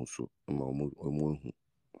 Omutimi ehu so ma omu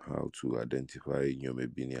how to identify nyoma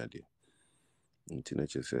bi ni ade. Nti na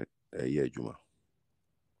che say eye adwuma.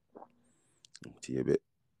 Nti ebe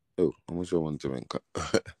omu so want to menka.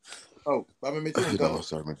 But me metu Da nka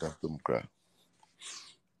wasar me da dum kra.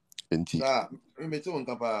 Nti me metu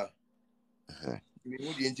nka pa me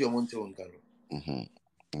hu di enti omo ntu nka no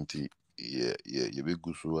nti ye be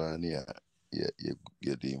gusuwa ni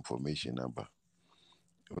ye the information aba.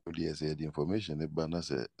 They say the information about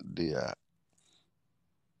say they are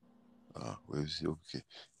we see okay.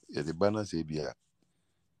 Yeah, the banner say be a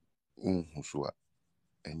so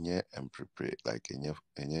enye and prepare like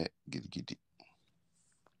enye gidi.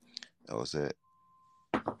 I was say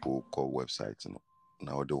call website no.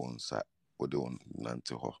 Now the one sa or the one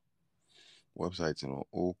nante ho. Website no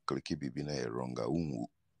o click bibi na wronga unwu.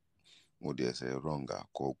 Mo dey say wronga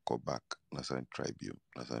call back na san tribune.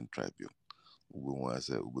 Ube wan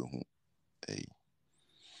say ube hu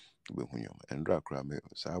and rakra me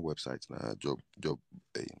sa website na job no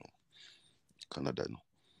Canada no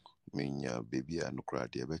menya baby a no kra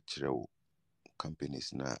de be kire wo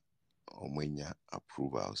companies na omenya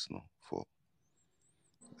approvals no for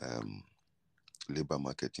labor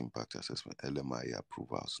market impact assessment LMI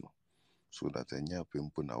approvals no so that enya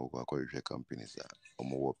pempo na wo akwa companies a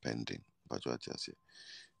omo pending but what you say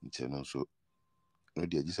nti no so no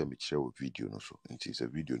dey just me kire wo video no so nti se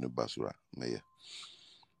video no basura meye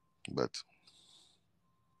but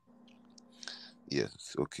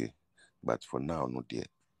yes okay but for now no there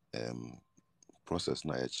process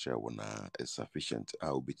na yɛkyerɛ wo na is sufficient a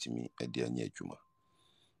wobɛtumi de anya adwuma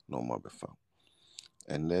na ɔma bɛfa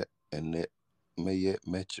ɛnɛ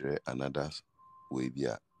mɛkyerɛ another way bi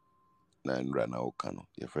a na nnura na woka no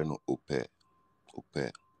yɛfrɛ no opɛ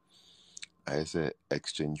ayɛ sɛ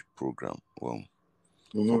exchange program for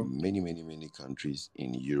many countries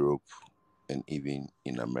in Europe and even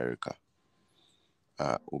in America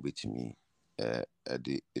a wobɛtumi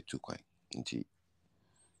de ɛtu kwan nti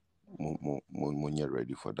mo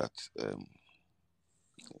ready for that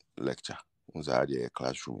lecture was a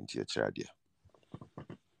classroom in theater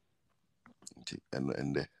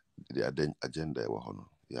and the agenda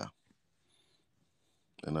yeah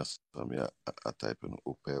and as I type in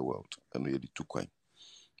open world and we the two coin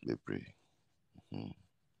they pray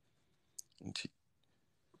nti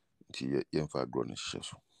yemfa grown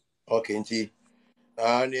so okay nti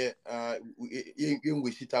you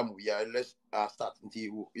we sit am yeah let's start nti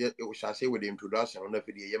we shall say with the introduction on the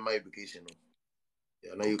video my education no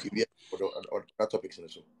yeah now you can be or topics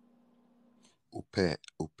so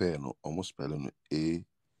open no almost spelling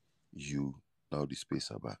AU now the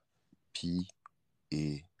space about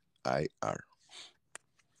PAIR I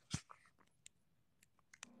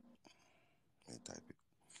type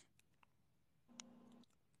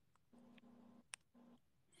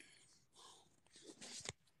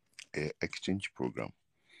it exchange program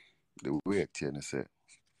the way I say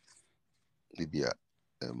Libya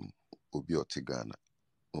obi otigana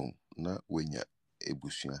na wenya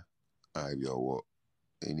ebusua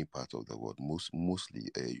any part of the world mostly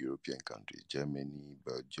European countries Germany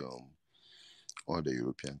Belgium all the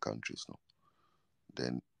European countries no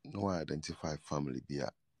then no identify family be a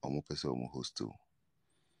omo pese omo hostel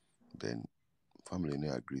then family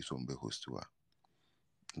no agree so be hostel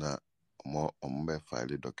na omo be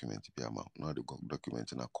file document be ama na the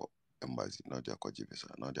document na ko embassy na dia ko visa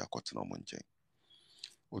na dia ko tena omo nchen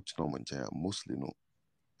otena omo nchen mostly no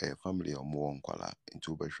family omo nkwala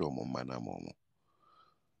into be sure omo mana omo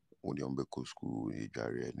when you go school you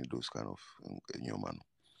any those kind of nyoma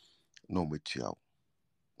no metia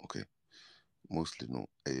okay mostly no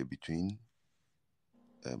between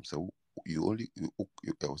so you only you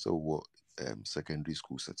also what secondary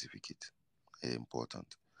school certificate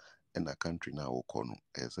important. And a country now will call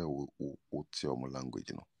as a what's your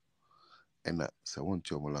language no. And so want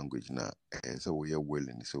your language now as a way well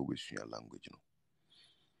in so wish your language no.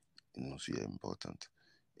 No so important.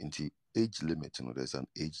 Into age limit, there's an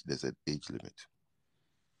age limit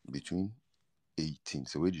between 18.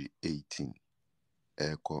 So we 18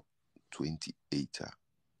 echo 28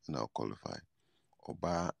 now qualify.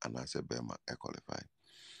 Oba and as a Bema qualify.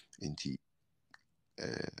 Into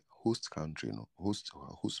host country no, host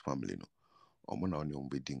family no. Omo na only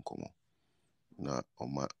umbedin komo. Na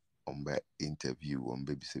omba interview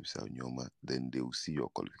baby sebisa nyoma, then they will see your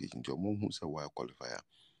qualification. Jo mo hu say why qualifier.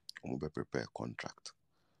 Omo be prepare contract.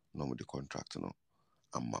 No the contract no.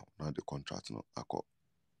 Now the contract no ako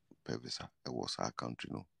pevisa. It was our country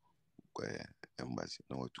no. Embassy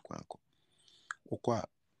na watu kwanko. Okwa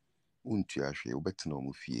untu ahwe obetina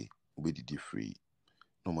omo fie, obedidi free.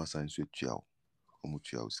 No ma science wetua omo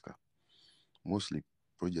tua uska. Mostly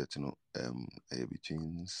project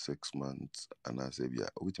between 6 months and as a year.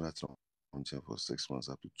 We for 6 months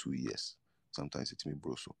up to 2 years. Sometimes it may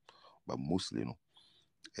broso. But mostly no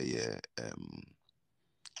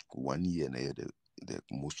 1 year na the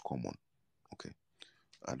most common. Okay.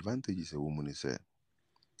 Advantage is a woman is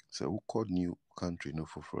so who called new country no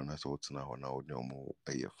for na so na no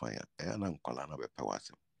fine. Na nkwala na bepa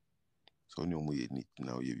wasem. So ni omo ye need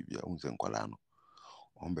na ye bibia unse nkwala no.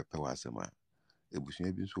 On bepa wasem a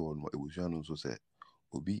ebusuan bi so no ebusuan no so say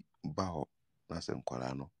obi ba ho na se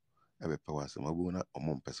nkwala no bepa wasem abu na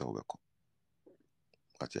omo mpesa obeko.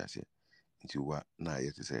 Ati ase. Nti wa na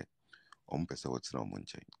ye te say omo pesa what's na omo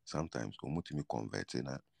nchen. Sometimes omo to me convert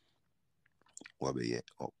na wabeye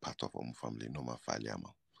or part of omo family no ma fali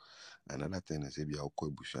ama. Another thing is ebi akọ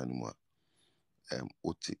ebusuan no mu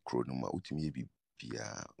oti kro no ma utimi ebi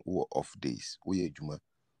bia wo off days wo ye adwuma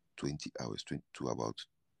 20 hours to about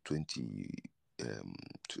 20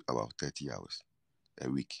 to about 30 hours a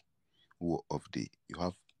week. Wo off day, you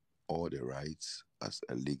have all the rights as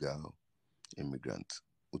a legal immigrant.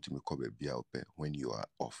 Utimi kobe bia ope when you are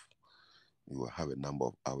off. You will have a number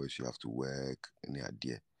of hours you have to work in the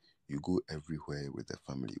idea. You go everywhere with the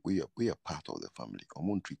family. We are part of the family. I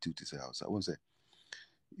won't treat you to say house. I won't say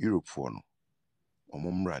Europe for no.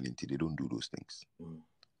 Mom run until they don't do those things.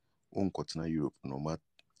 Continent Europe no matter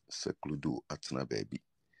secludo atna baby.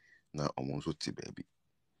 Na so ti baby.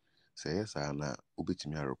 Say yes, I na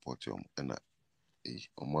ubitimi report you and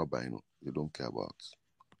they don't care about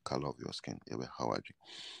color of your skin. How are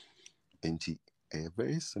you? And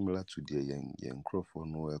very similar to the young Crawford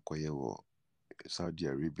no acquire Saudi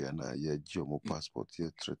Arabia na ye geo passport ye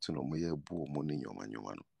threaten omo ye bu omo ni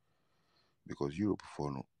nyoma because Europe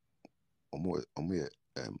for no omo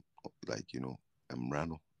like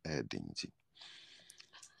mrano dingy.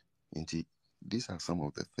 Inti these are some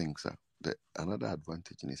of the things that another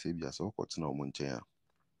advantage in Sabia so what's na omo nchen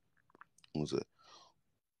unze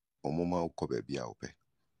omo ma ko baby a ope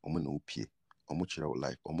omo na opie omo chira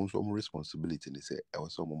life omo so omo responsibility ni say e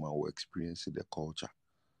was omo ma experience the culture.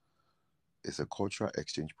 It's a cultural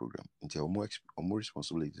exchange program. Until more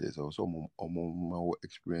responsibility is also more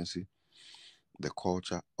experiencing the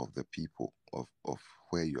culture of the people of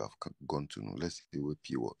where you have gone to. No, let's say where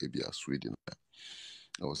people maybe are Sweden.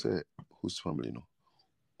 I would say whose family no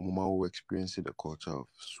more experiencing the culture of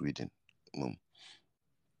Sweden.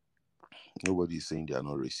 Nobody is saying they are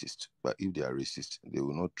not racist, but if they are racist, they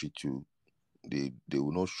will not treat you. They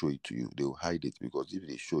will not show it to you. They will hide it because if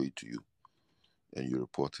they show it to you and you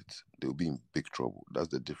report it, they'll be in big trouble. That's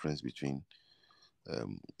the difference between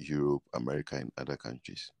Europe, America, and other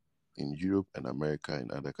countries. In Europe and America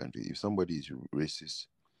and other countries, if somebody is racist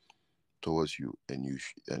towards you and you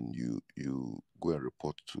go and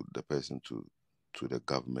report to the person to the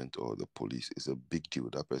government or the police, it's a big deal.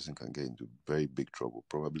 That person can get into very big trouble,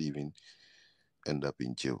 probably even end up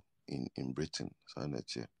in jail in Britain. So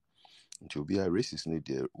that's it. Until be a racist, need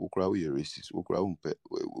there. Ukra we a racist. Ukra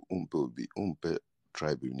umpe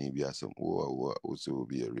tribe ni be asem. Also will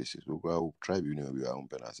be a racist. Ukra tribe ni be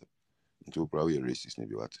umpe asem. Until ukra we a racist ni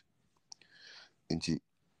be what. Until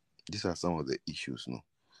these are some of the issues, no.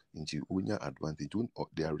 Until unya advantage,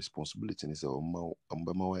 their responsibility is a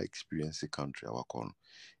experience the country our corner.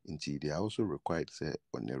 Until they are also required say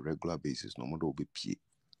on a regular basis, no matter be pay.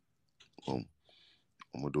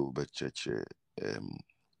 Modo be church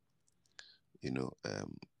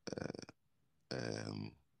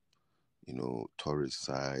tourist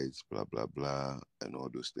sites, blah blah blah, and all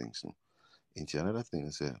those things. No? Into another thing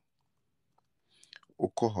is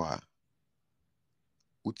Okoha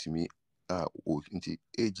Utimi Into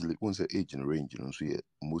age, once the age and range, so yeah,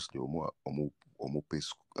 mostly or pay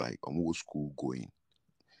like almost school going.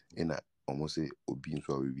 In a almost say obin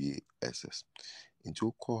so we SS.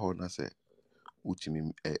 Into call na say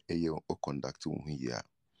utimi or conduct here.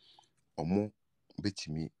 Omo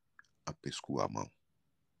betimi a pay school amount.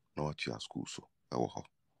 Not your school so.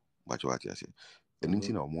 But what I say.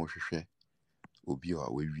 Anything or more share obi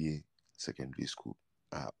or we secondary school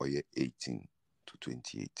or 18 to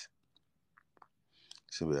 28.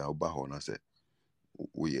 So we are about na say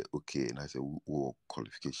we okay and I say we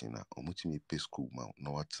qualification na omutimi pay school ma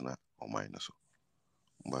no what na or minus so.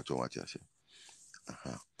 But what I say.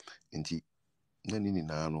 Nti na nini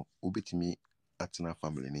na no obetimi atena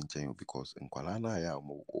family ni nkyɛn because nkwala na ya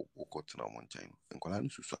mo okotena mo nkyɛn nkwala no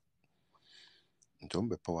susua nti on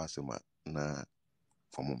be power asema na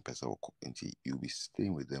for mo mpesa woko nti you be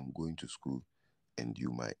staying with them going to school and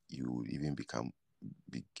you will even become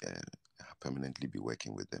big permanently be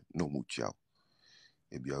working with them no mutual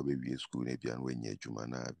maybe I'll be school maybe and when you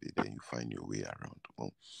jumana then you find your way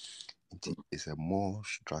around it's a more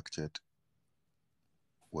structured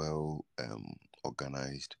well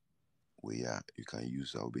organized where you can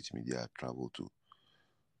use our bit media travel to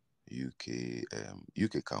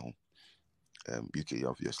UK count UK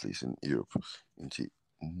obviously is in Europe into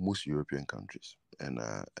most European countries and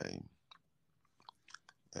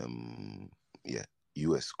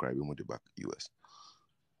US scribing with the back US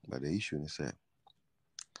but the issue is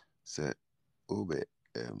say over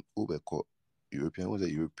European was a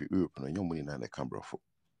Europe no your money na the camera for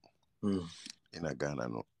in a Ghana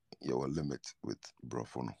no your limit with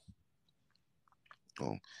brofo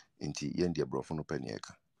no inti yendi brofo no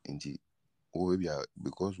penieka inti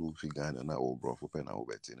because we figure Ghana na o brofo pen na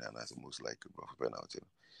betin and as most likely brofo pen out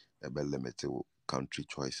a be limited country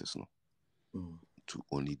choices no to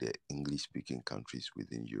only the English speaking countries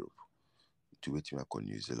within Europe to which me call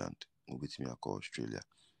New Zealand which me call Australia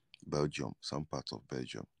Belgium some parts of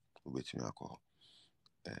Belgium which me call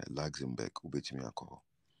Luxembourg which me call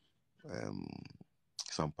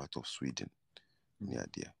some part of Sweden near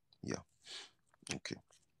there. Yeah. Okay.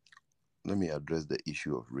 Let me address the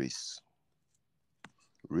issue of race.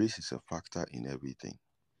 Race is a factor in everything.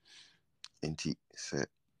 And he said,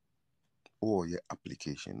 oh, your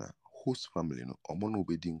application now, host family no, omo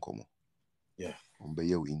be din komo. Yeah. Be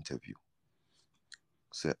your interview.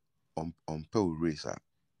 Say on pel race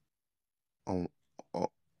on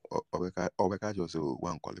obeka just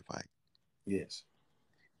one qualify. Yes.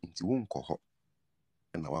 Nti won ko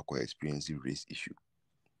and now I experience race issue.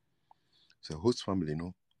 So host family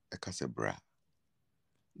no ekase bra.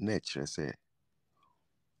 Na ekire say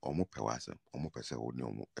omo pe wasem, omo pe se wo ne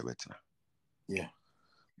omo ebetena. Yeah.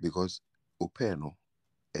 Because ope no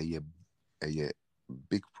a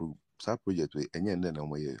big project we enye na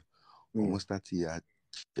omo ye almost 30 years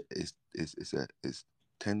is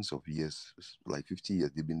tens of years, like 50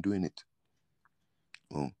 years they've been doing it.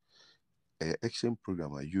 Exchange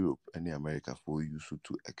program at Europe and America for you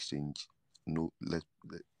to exchange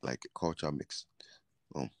like culture mix.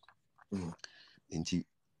 Inti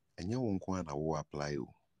enye won kwa na wo apply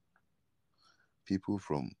people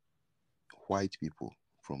from white people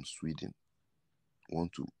from Sweden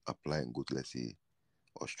want to apply and go to, let's say,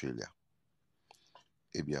 Australia.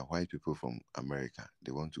 If you are white people from America,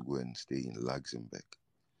 they want to go and stay in Luxembourg,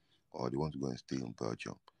 or they want to go and stay in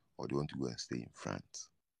Belgium, or they want to go and stay in France.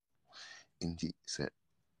 In the say,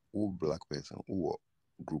 who black person who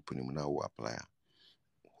group in now who apply,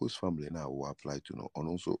 whose family now who apply to know, and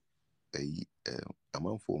also a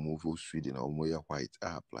amount for move Sweden or more white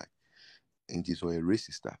I apply. And so a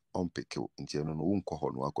racist on pick in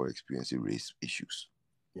no experience race issues.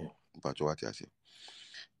 Yeah. But what I say.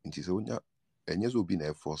 Nti sɛ wonya ɛnyɛ sɛ obi na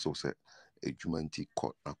ɛfɔ so sɛ adwuma nti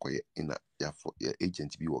kɔ akɔyɛ ina yɛafɔ yɛ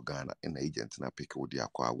agent bi wɔ Ghana ina agent na pick wo de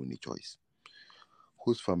akɔ a woni choice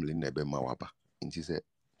host family na ɛbɛma waba nti sɛ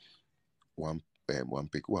one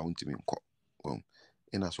pick wo a wontimi nkɔ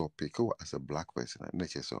ina sɛ pick wo as a black person na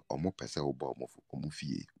kyerɛ sɛ ɔmo pɛ sɛ wobɔ ɔmo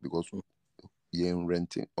fie because yɛn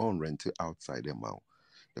rent outside them out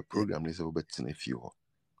the program ne sɛ wobɛtena fie hɔ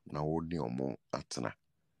na wo ne ɔmo atena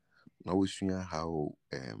na wosua how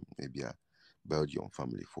maybe a Belgium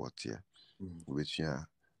family for here wosua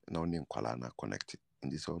na one nkwala na connect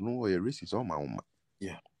and this no your race is all my own.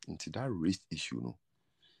 Yeah. Into that race issue no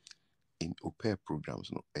in au pair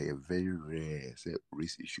programs no a very rare say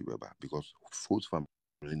race issue because both family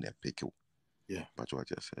na pick you. Yeah. But what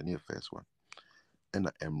just say the first one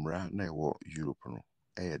and emra na Europe no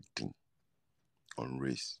a thing on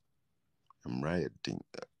race emra thing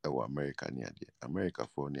America near there America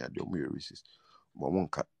for near the racist but one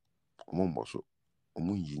cat so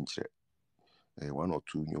yin one or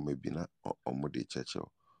two you maybe na omo de church.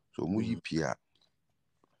 So mu yi pia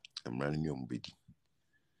emra ni omo bedi.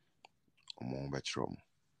 Omo betro omo.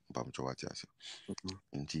 Bam cho what yase.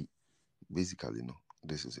 Nti basically no,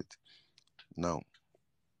 this is it. Now,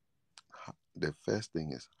 the first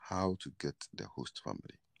thing is how to get the host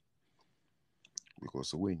family.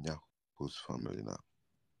 Because when you host family now,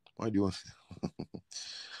 why do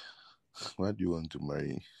you want to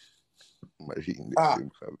marry in the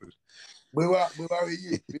same family? We were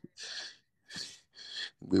you.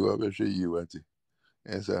 We were very sure you want it.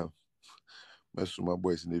 And so my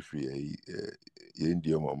boys in the free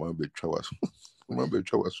India mama be trawas. Mama be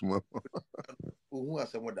trawas mama. Who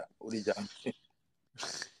has some of that?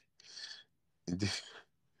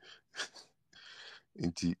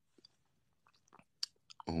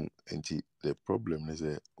 Inti the problem is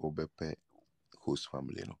a obepe host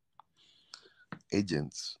family no.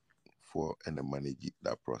 Agents for and manage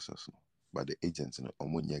that process no. But the agents no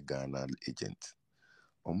omunye Ghana agent.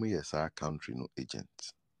 Omunye sa country no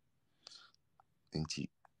agent. Inti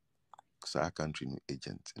sa country no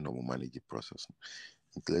agent no manage the process no.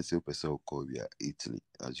 Let's say person call we are Italy.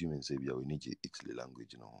 Assuming say we are we need Italy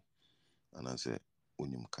language no. And I say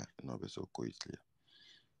unimka no person call Italy.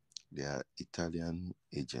 There are Italian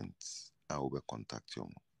agents I will contact you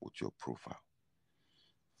with your profile.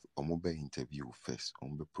 Omo be interview first,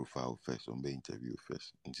 omo be profile first, omo be interview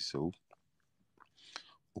first. And so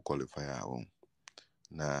who qualify our own.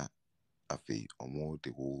 Na afi omo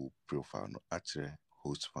the whole profile no actually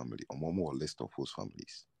host family. Omo a list of host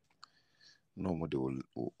families. No more the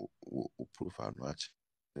whole profile no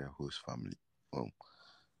actually host family.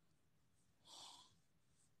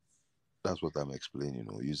 That's what I'm explaining,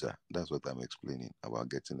 user. That's what I'm explaining about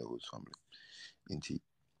getting a host family. Inti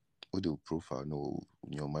with the profile no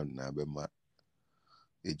your man na be ma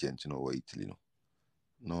agent no or Italy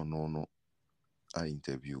no. I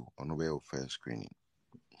interview on way of first screening.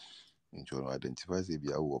 Into identify say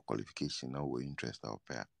be our qualification now we interest our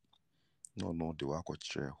pair. No, the work with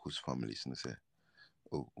whose families and say,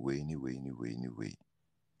 oh, way.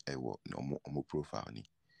 I work no profile ni.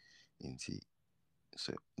 Inti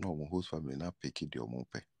say no mo host family na pick it your mo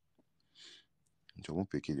pay. Into mo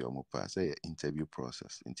pick it your mo pay. Say interview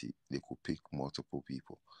process. Inti they could pick multiple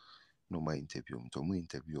people. No my interview. Into mo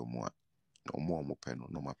interview mo mo pay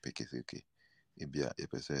no ma pick it okay. Ebia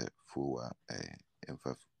say for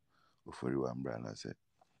emfa ofori wa mbra na say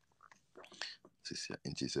sisia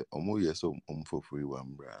nti say omo yeso for free wa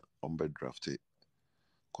mbra drafted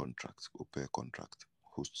contract or contract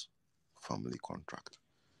host family contract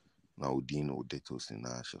now dino details in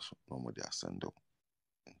na so no mo dey send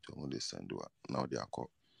nti omo dey send now they are called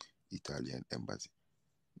Italian embassy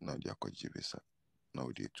now they are called visa now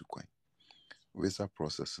they to coin visa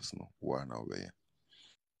processes no one now where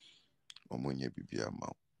omo nye bibia ma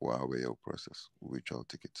wa where process virtual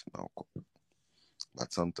ticket now call.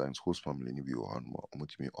 But sometimes host family ni be on more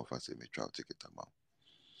me offer say me trial ticket amount.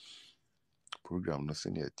 Program no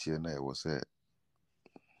senior tier na was say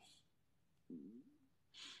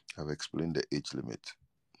I've explained the age limit.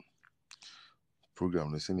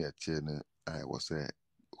 Program no senior tier na I was say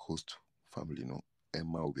host family no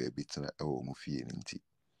Emma will be a bit na ewo mu fie nti.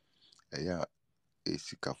 Eya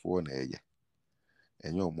esikafo na eye.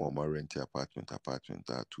 Enyo mo rent apartment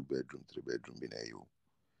 2 bedroom 3 bedroom bi na yo.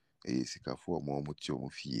 Esikafo mo ti omo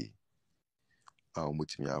fie. A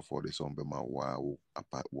omutimi afford so mbe ma wow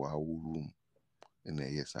room in a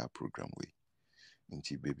yes our program way.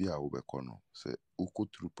 Nti baby a wo be kono say uko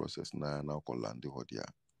through process na ko land ho dia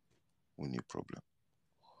uni problem.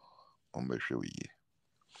 On be hwe we.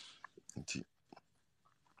 Nti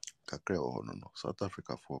kakra o no South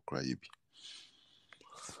Africa for cry bi.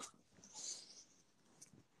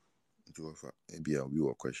 Nti ofa maybe a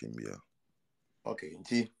we question bi. Okay,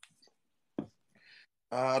 nti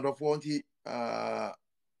a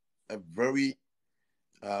very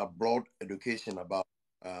broad education about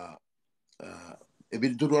a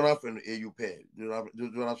bit do not friend you pay do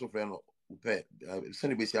not so friend pay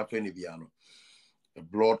send be sia friend biano a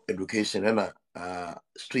broad education and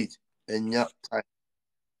street and ya time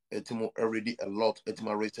etimo already a lot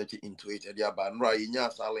etimo research into it e dia ba nra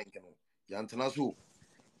nya sa link no ya ntena so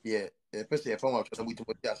yeah person e fa wa so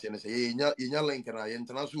etimo dia se ne say nya link na ya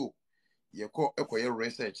ntena so ye ekoye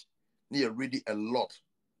research na you ready a lot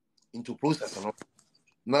into process no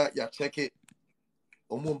na ya check it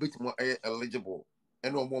omo betimo eligible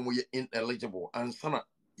and omo ye ineligible and sana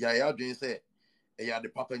ya adwen say ya the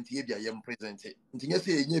papa ntie bia ye present it ntinye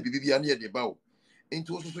say enye bibia na ye de ba o nti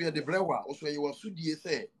oso so ye de brewa oso ye wasudie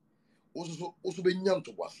say oso be nyam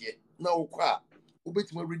to wase na okwa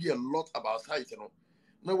obetimo ready a lot about site no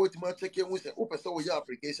na what ma check you say o person we your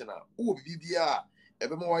application who be bia e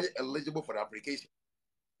be ma eligible for the application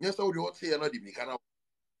yes so the what say na di mi kana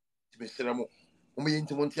me seremo o me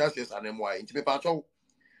yinti monti access and mo yinti me pa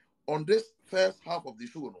on this first half of the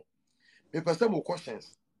show no me person mo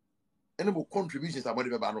questions and mo contributions about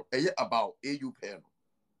the no about AU pen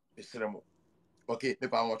me seremo okay me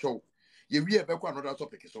pa cho ye wi e be kwa another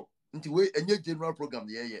topic so nti we enye general program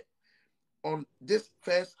ye on this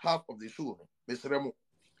first half of the show no me seremo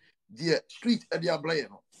the street e dia blay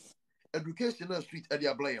no educational street e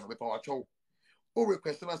dia blay no me pa cho o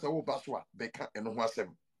request na say wo baso a beka eno ho asem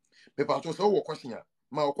me pa cho say wo question a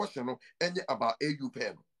ma wo question no enye about AU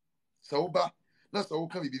pen so ba na so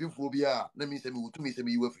ka bibi fo bia na mi se mi wutu mi se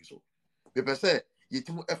mi yiwa free so me pe say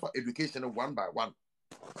yetimu efa education one by one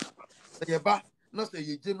say ba na say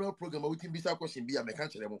ye general program we tin bisa question bia me kan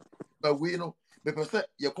kire mo but we no me pe say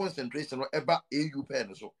your concentration no eba AU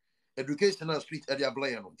pen so educational street area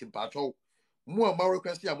blind no tin pa cho mo a ma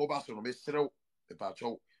request ya mo ba so no me serew me pa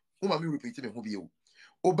cho mo ma me repeat me ho bia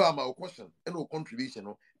oba ma question and no contribution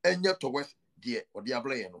no enya to west there or the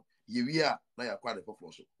blind no ye wi a na ya kwa the for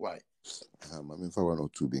so why I mean, for 1 or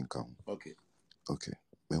 2 being count. okay Okay.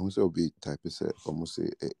 Me who say be type say almost say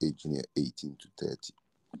age near 18 to 30.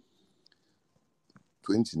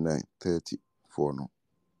 29, 30 for no.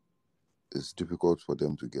 It's difficult for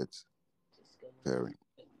them to get pairing.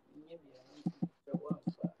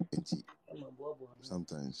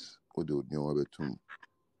 Sometimes what they would know about to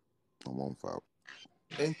on one file.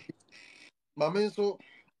 and my men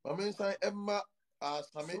say Emma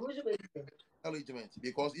Same acknowledgement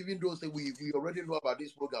because even though say we already know about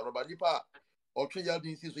this program but nipa or train ya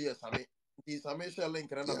din so yes Same the Same share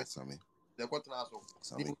link na Yeah, me Sammy. the kwatna so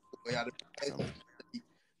ni Sammy. ya Sammy.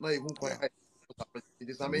 na ehun kwan Yeah.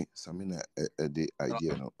 the Same Sammy na the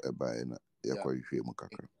idea no by na yeah yakwa hwe mu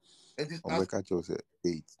kakra. and this On as beka cho say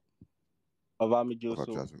 8 Ova mi of a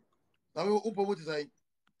Joso. transfer. Same upo mo ti say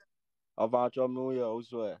Ova cho mi ya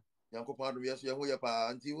also e. yankopon adum yes ye ho ye pa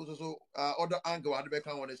anti wo so other angle ade be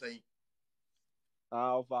kan won say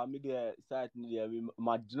Ova mi de site ni de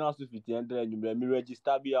ma gina so fit enter enyumre mi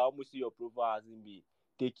register bi a almost your profile as in be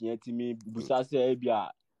taking it me Good. busa say bi a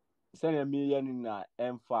send me yen na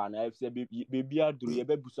emfa na if say be aduru ye Good.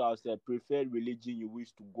 be busa say preferred religion you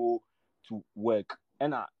wish to go to work.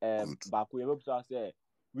 And Good. back we be busa say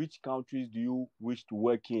which countries do you wish to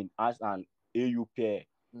work in as an AU pair?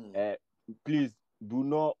 Uh, please do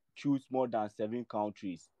not choose more than 7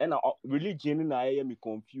 countries. And religion na me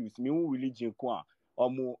confused. Me who religion kwa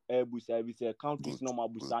omo busa be say countries Good. no ma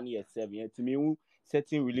Good. busa ni 7. Yet me who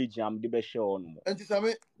certain religion am de be share on mo. anti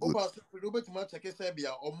Same Good. opa do bet ma check say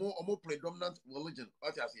bia omo predominant religion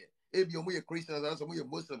what you say e bi omo ye Christians and some ye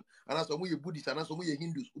Muslim and some ye Buddhist and some ye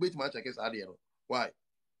Hindus bet ma check say ade no why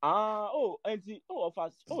Sure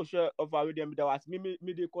of our them that was me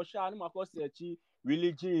de kosha no mako search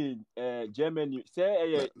religion Germany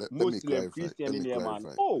say Let me Muslim clarify. Christian Let me in there man.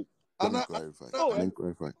 clarify. Oh Let me ana clarify. oh Let me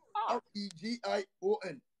clarify.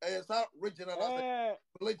 Region sa regional as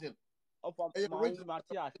religion of region man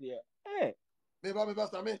Matthias here. me ba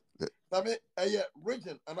Same Let- Same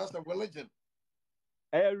region and as a religion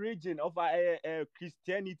Region of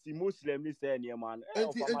Christianity Muslim is there man.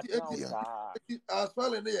 Of anti a anti anti Matthias Yeah. as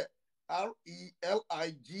spelling there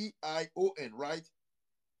Religion right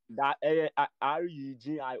that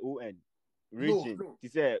Region no region. no He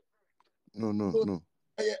said No.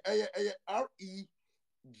 Region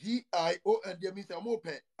there means I'm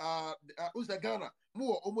open Ghana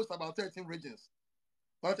more almost about 13 regions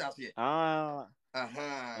what I say aha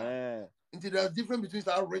eh Into there's difference between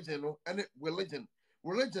our region no, and religion.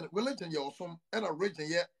 Religion, you're awesome, and a region,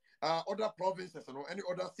 yeah. Other provinces, you know, any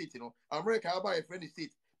other state, you know. America, I buy a friendly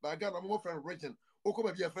state, but again, I'm more friend region. Who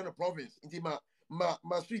come be a friend of province? Into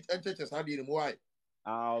my street and churches, how do you know why?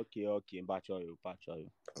 okay bacho you.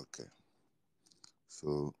 Okay.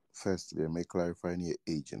 So first, they may clarify your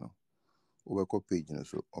age, Over page,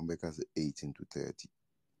 so on because 18 to 30.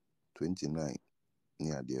 29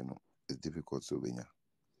 near there, no. It's difficult to win.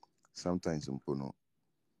 Sometimes,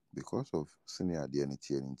 because of senior DNA,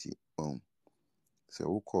 sɛ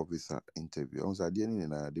wokɔ visa interview ɔhu sɛ adeɛ no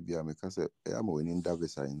nyinaa de bia meka sɛ ama w'ani nda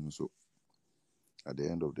visa no so at the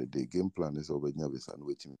end of the day game plan is sɛ wobɛnya visa no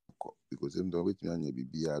wobɛtumi kɔ because ɛmu dɛ wobɛtumi anya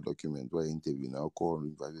biribiaa document woayɛ interview na wokɔ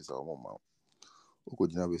no visa ɔmɔma wo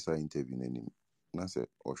wokɔgyina visa interview no anim na sɛ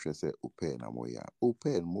ɔhwɛ sɛ wopɛɛ na moyɛ a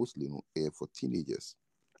wopɛɛ mostly no ɛyɛ for teenagers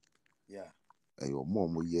Yeah. ɛyɛ ɔmo a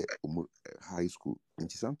ɔmoyɛ ɔmo high school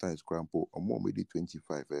nti sometimes koraa mpo ɔmo a ɔmɔdi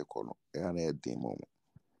 25 ɛkɔ no ɛyɛ na ɛyɛ den ma ɔmo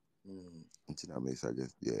nti na may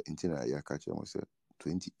suggest nti na yɛaka kyerɛ mo sɛ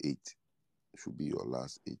 28 should be your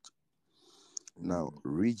last age Now,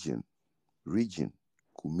 region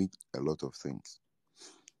could mean a lot of things.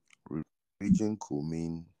 Region could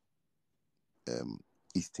mean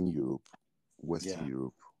Eastern Europe, Western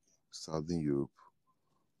Europe, Southern Europe,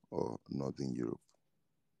 or Northern Europe.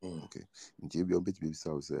 Okay. Nti ebi obet be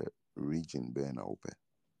say region be na ope.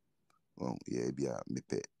 Ebi a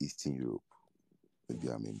mepe Eastern Europe. Ebi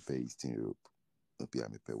a mepe Eastern Europe. Ebi a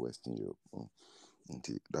mepe Western Europe.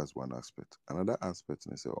 Nti that's one aspect. Another aspect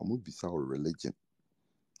is omo bisa religion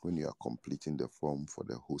when you are completing the form for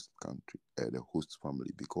the host country, the host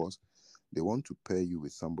family, because they want to pair you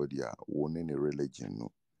with somebody owning a religion,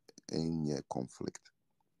 no, any conflict.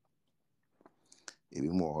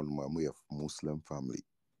 Even more on we have Muslim family.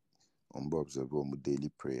 Observe daily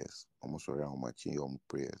prayers. Almost sorry how much in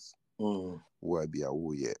prayers. Why be a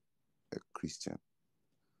Christian?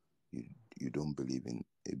 You don't believe in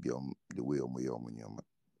the way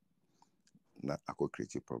not a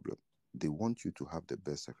create a problem. They want you to have the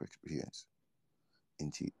best of experience.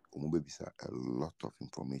 Into a lot of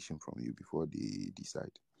information from you before they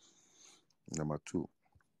decide. Number 2,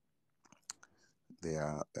 there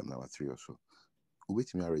are number 3 or so.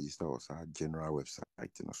 Wait me register was a general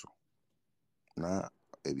website also. Now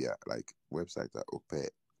maybe like website that OPE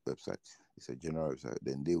website. It's a general website.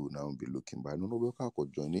 Then they will now be looking. But I don't know where I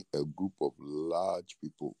could join a group of large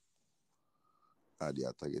people. They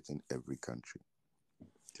are targeting every country.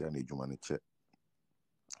 Check.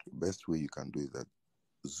 Best way you can do is that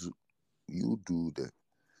you do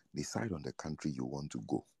decide on the country you want to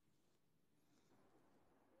go.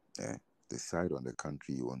 Decide on the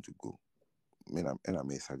country you want to go. I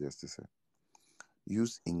may suggest this.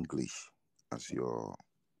 Use English as your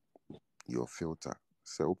filter.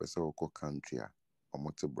 Say open so country or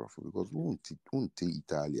multi-brofo because we won't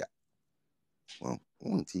Italia. Well,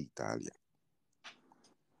 won't Italia.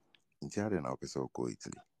 In Italy now person go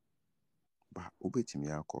Italy. But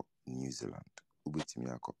ubetimiako New Zealand,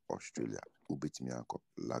 ubetimiako Australia, ubetimiako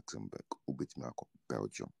Luxembourg, ubetimiako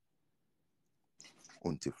Belgium.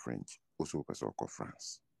 Unti French, also person go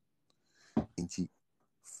France. Inti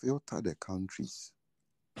filter the countries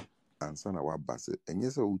and sana wa base. And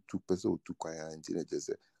yes, o two person o two kwaya inti just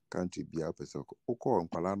say country be a person o ko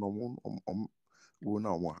nkwala no wo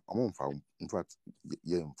na mo amfa in fact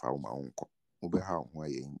ye mfa ma onko ube ha ho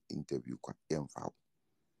ye interview kwa ye mfa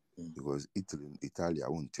because Italia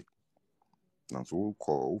won't take now so we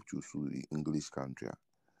call to the English country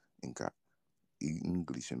inka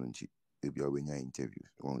English no nchi ebi awenya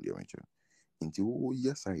interviews won dey mention nti wo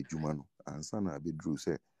yes I juma no ansa na be drew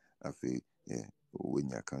say afi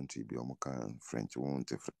wenya country bi omoka French won't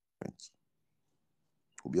French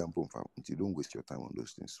obi ampo mfa nti don't waste your time on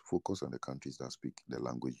those things. Focus on the countries that speak the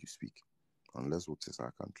language you speak, unless what is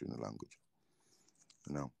our country in the language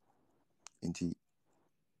now nti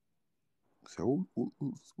so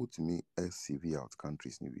what to me CV out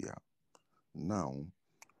countries ni we are now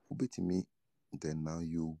to me then now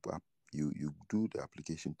you do the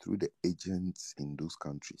application through the agents in those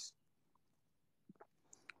countries.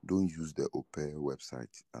 Don't use the OPE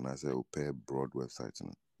website and as a OPE broad website.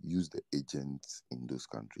 Use the agents in those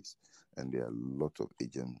countries, and there are a lot of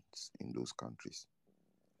agents in those countries.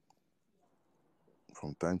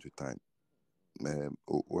 From time to time, we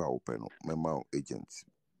are open. My agents,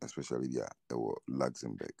 especially via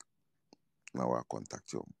Luxembourg, now I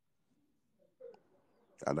contact you.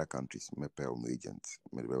 Other countries, my agents,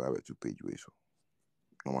 my baby to page way so.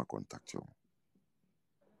 Now I contact you.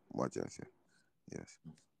 What I say? Yes.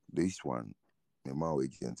 This one, my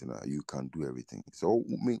agent, you can do everything. So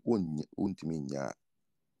me won't mean ya.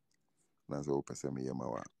 Na so person me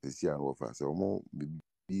yama. This year offer so mo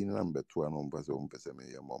be number 2 and person me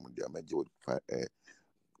yama mo dia meje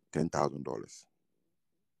 $10,000.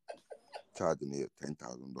 Charge me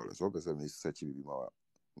 $10,000. So person me search be ma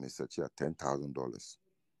me search at $10,000.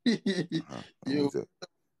 You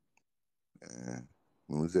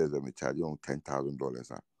me charge on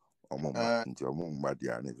 $10,000 omoma nti omoma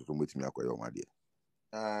dia na so metimi akoye oma dia.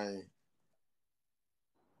 Aye.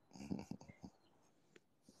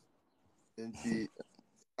 Nti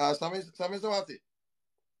Sami so what?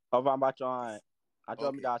 Over machon. I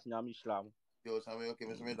told me that's nyam Islam. Yo Sami okay,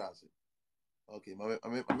 me that's it. Okay,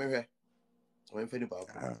 I'm here. I'm feeling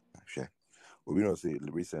powerful. Sure. We know say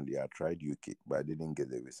recently I tried UK, but I didn't get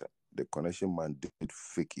the visa. The connection man did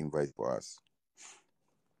fake invite for us.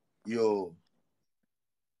 Yo.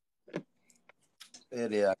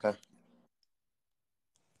 They are.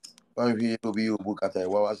 One here will be book at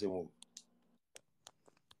what was it?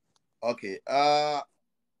 Okay.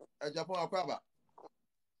 Japan akwaba.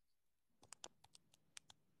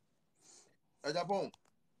 Japan.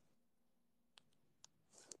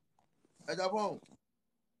 Japan.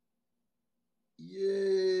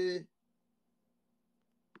 Yeah.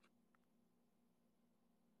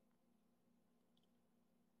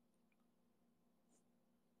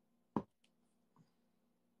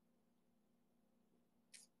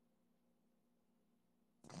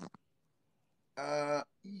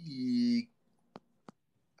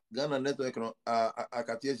 Ghana network no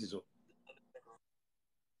akatie so.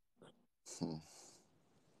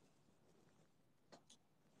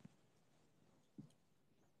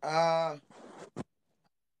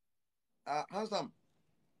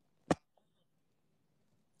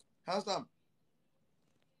 Handsome.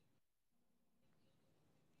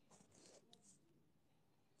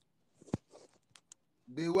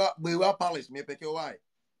 Bewa Palace me peke why?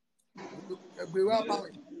 Bewa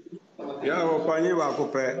Palace. Yeah, opanyi wa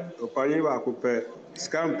kupe.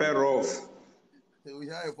 Scam pay rough. We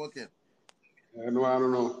have a fucking. No, I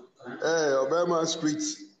don't know. Hey, Obama Street.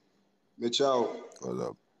 Me chow. What's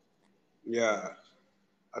up? Yeah.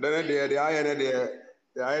 I don't know the iron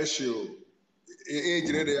the issue.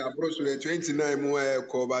 Age they approach to 29 more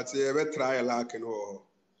ko but e be try like no.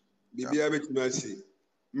 Sharp, Bibi a bit mercy.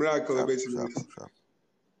 Miracle a sharp, bit sharp, mercy. sharp, sharp.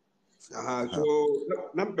 So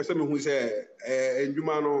na pese me hu say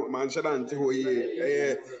ndwuma no man shada nte ho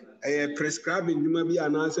yi prescribing ndwuma bi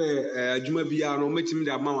ana say adwuma bi ana metimi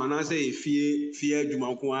da ma ana say fie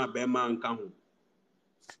adwuma ko a be ma nka ho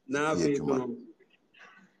na Efie fe so Juma, no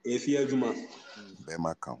fie adwuma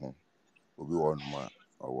Bema Kaho, Obi Wanma,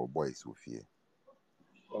 our boys who fear.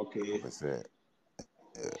 okay Obese,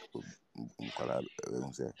 Mkwala,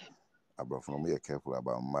 say, Abrafon, we are careful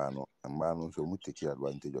about Mano, and Mano, so we take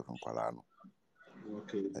advantage of Mkwalano.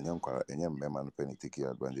 okay And young man penny take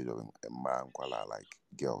advantage of a man Kwala like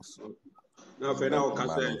girls. na fe na o ka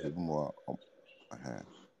say Man, so more.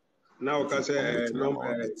 na o ka say Bit no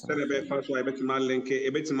in say a be free. fa so e bit ma link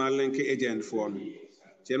agent for no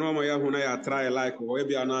tie no ma ya hu na ya try like o e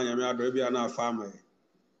bia na anya me ado e bia na farmer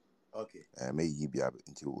Okay. May ye be able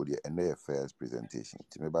until the first presentation.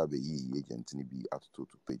 To me, Baby, ye agent to be at to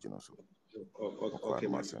page and also. okay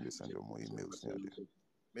man Send your more emails near there.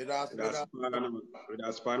 Me dance.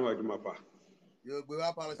 that's fine wa dwuma pa You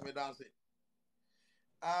Bewa Palace me dance.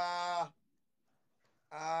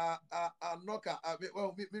 Knocker.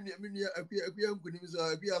 Well, me kunim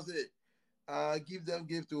so be say give them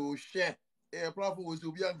gift to share. Platform was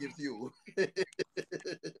to be and gift you.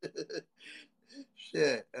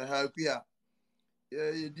 Share. Pia.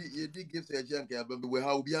 Yeah, you did gift a junk, but we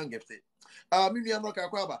how be and gift it. Me knocker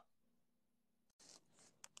kwaba.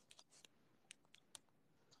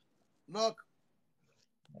 Knock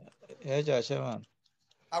Yeah, Chairman.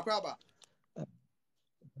 akwaba.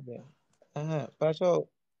 Yeah. Pastor,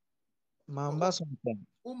 mamba something.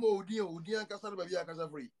 Udi an kasa ba bia kasa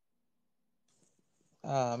free.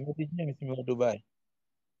 Maybe James in Dubai.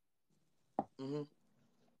 Mhm.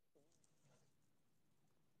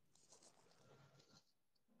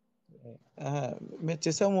 Me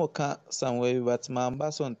to some work somewhere, but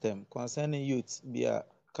mamba something concerning youth, be a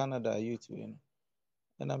Canada youth, you know.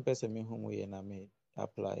 And I'm person me whom we and I may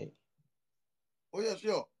apply. Oh yeah,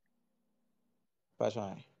 sure.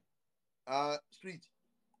 Pastor, Street.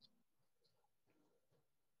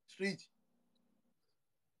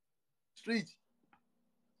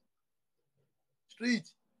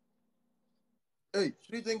 Street. Hey,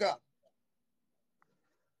 street thinker.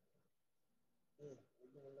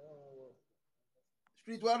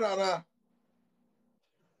 Street what?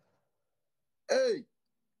 Hey.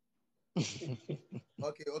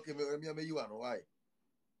 Okay, me you know why?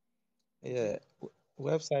 yeah,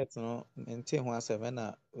 website, no, maintain one seven.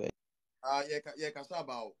 Kasa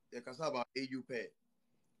about AU pair.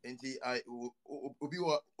 Nti I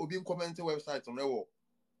obi comment website on the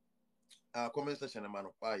comment section man.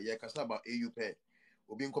 Yeah, kasa about AU pair.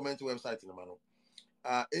 Obi comment website no man.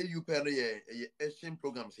 AU pair no yeah exchange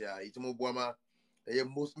programs yeah. It's mo boama.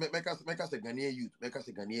 Most make us a Ghanaian youth,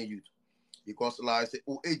 because like I say,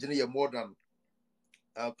 age no more than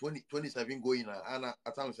 27 going and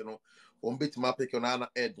at times you know one bit my pick on Anna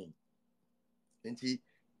Eden. Nti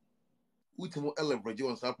ultimo leverage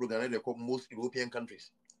on some program they call most European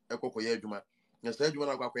countries. Eko ko ye adwuma. Na say adwuma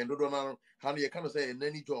na kwa ndodo na how you kind of say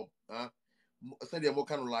any job, said you more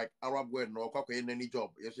kind of like Arab word no kwa any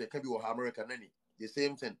job. Yes, you can be with American nanny. The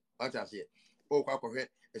same thing. What I say. O kwa ko e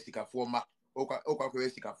sikafo ma. O kwa ko e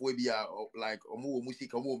sikafo bi a like omo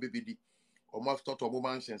musika omo bebedi. Omo start omo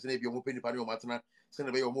mansions na bi omo penny pani omo atena. Say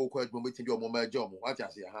na be omo kwa adwuma betim bi omo ma job. What I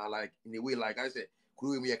say. Like in a way like I say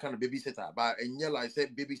crew me kind of babysitter, but and yeah, like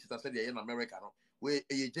said babysitter said in America, no, where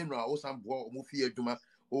a general or some boy movie adwuma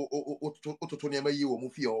o to near you or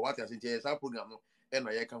movie or what I say, yes, our program, no, and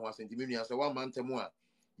I can was intimidate as a 1 month more.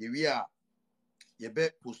 We are ye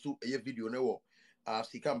bet post a video no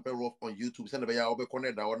sika mpe rough on YouTube send be ya obe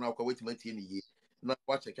connect that now ka wait mati ni ye na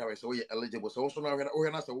watch a carry so you eligible so now we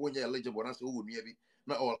na say when you eligible na say who nua bi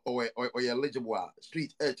na or you eligible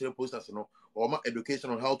street actually posters no or my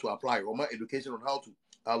education on how to apply or my education on how to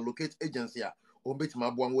locate agency o bit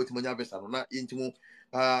ma bo an wait manya visa no na entimu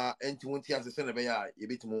entimu ti ase send be ya ye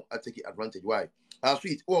bitimu take advantage why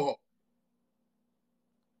street oh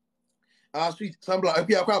street sambla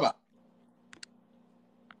apia kwaba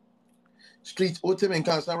street otem and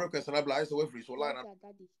can some request and apply so free so line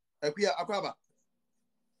apia akwaba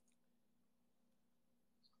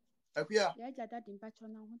apia yeah daddy mpacho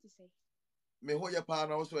na ho to say me ho ye pa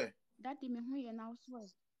na wo so e daddy me ho ye na wo so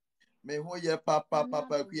e me ho ye pa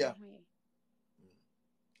apia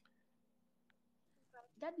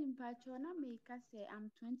daddy mpacho na me ka say I'm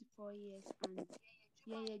 24 years and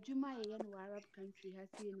yeah juma ye no Arab country ha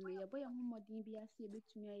say no me boy ho modin bi ase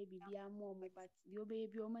betumi aye bibia mo but the obey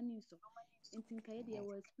bi o mani so ntinka ye de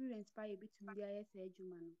wo experience pa ye betumi bi aye say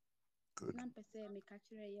juma no na pese me ka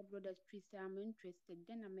kire ye brothers please I'm interested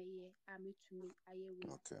then am ye ametumi aye we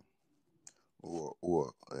Okay.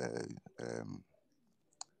 Or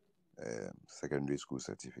secondary school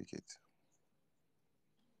certificate.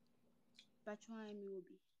 Pacho I me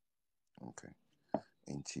obi. Okay.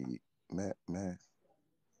 Inti me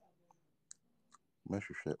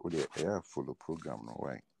hwehwɛ o de follow program no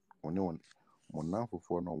right. One mo na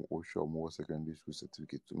fofo no o show mo secondary school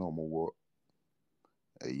certificate no mo wo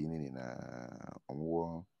ayi ni na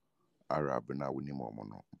mo Arab na woni mo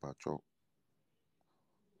no pacho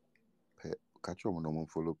pe catch mo no mo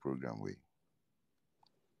follow program we.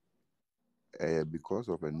 Because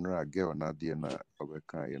of a girl na there na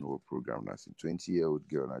obeka you know program na 20-year-old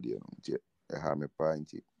girl na there no nti ha me pa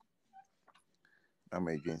nti na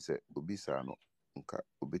me dwen say obi sa no nka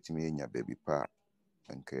obetimi enya baby pa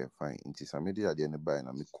nka fine nti sa me dey ne buy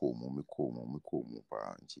na me komo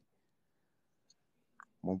pa nti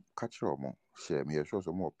mo catch mo share me show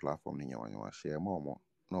so more platform ni nyawa share mo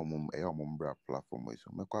no mo mo mbra platform we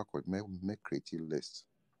so me kwa me create list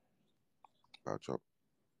about job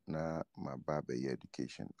na my barber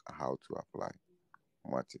education how to apply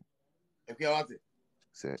Martin apia what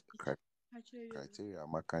say criteria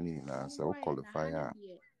makani na say qualify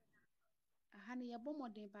ahane ye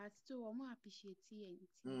bomodin but still o mo appreciate ye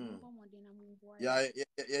nti bomodin na mo boy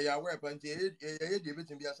ya we panti ye de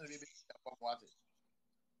betim bia se be what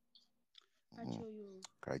pacho yo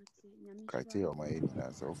criteria my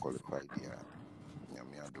na say qualify dia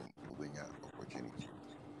nyame adom obenya opportunity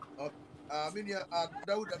minia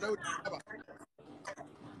Daud aba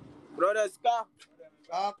Brother Ska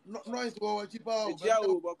noise wo wachi pa o ejia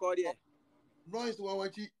o boko de noise wo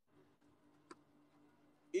wachi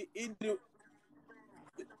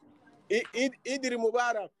Idri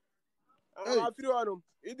Mubarak I'm free on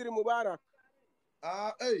Idri Mubarak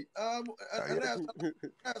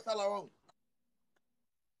sala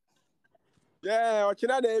yeah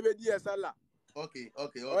ochina na ebe di sala okay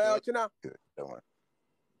ochina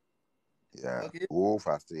yeah okay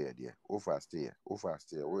fast here there fast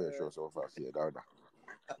here we sure so fast here Dauda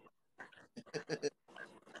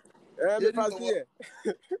me fast here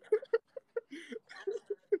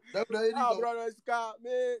Dauda brother Ska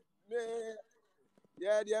me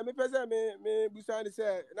yeah me pese me busa ni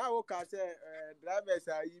say na wo ka say drivers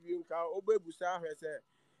are you nka obe busa hwe say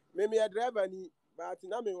me driver ni but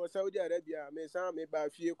na me wo Saudi Arabia me san me ba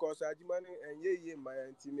fie cause adima ni enye ma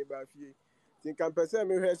nti me ba fie tin kan pese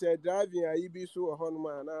me hwe say driving are you so ho no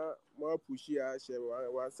ma na mo push ya she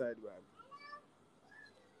one side ba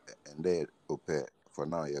and then ope for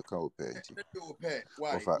now you can ope nti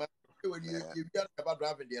why when you be about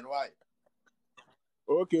driving there why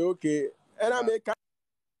okay and I make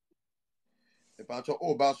the patch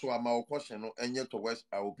ba so ama question no enye to west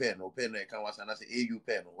open na kan wasa na say AU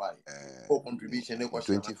pen why contribution na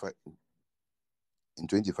question in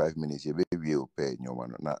 25 minutes you be ope nyoma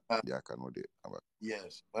no na dia kan no de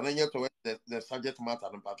yes but enye to west the subject matter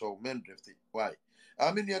no patch men drift why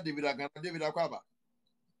I mean ya David Akwaba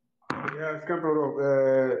yes Campbell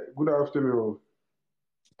good afternoon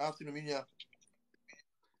afternoon minya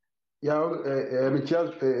yeah me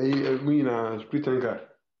child me na street anchor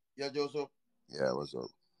yeah Joseph yeah what's up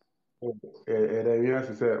we have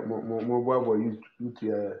to say mo boy you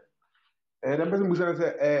na person musa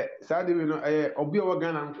say saa de we no obi a wa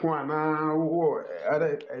Ghana nko a na wo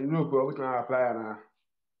Europe o bitna apply na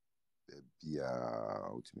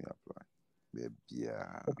ultimate apply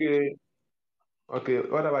bia okay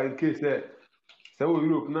what about in case say wo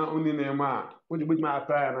Europe na oni na ma wo bitma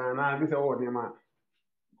apply na this wo ne ma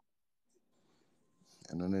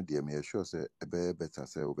ɛno no deɛ meyɛ sure sɛ ɛbɛyɛ better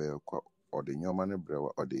sɛ wobɛyɛkɔ ɔde nneɔma no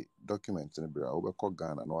brɛ ɔde document no brɛ wobɛkɔ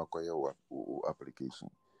Ghana na wakɔyɛ wo application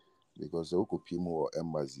because wokɔpie mu wɔ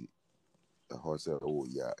embassy ɛhɔ sɛ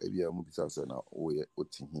yi a ebia mu bisa sɛ na woyɛ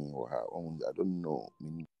wote hin wɔ ha I don't know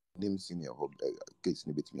name senior hɔ case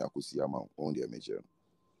no bɛtumi akɔsi ama wo deɛ mekyerɛ no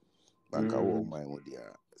banka wɔ man mu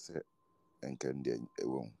deɛ sɛ ɛnkɛn deɛ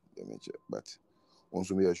ɛwɔ deɛ mekyerɛ but wo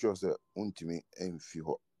nso meyɛ sure sɛ wontumi ɛmfi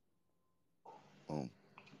hɔ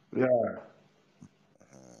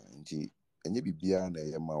nti ɛnyɛ biribiara na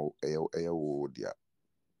ɛyɛ ma wo ɛyɛ wo deɛ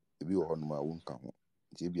ebi wɔ hɔnom a wonka ho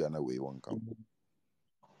nti ebia na wei wɔnka ho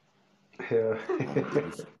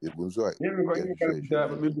ebu nso a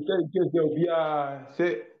mebisa nkesi obiara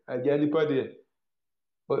sɛ agya nipa deɛ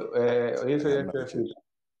ɔyɛ sɛ yɛ traffic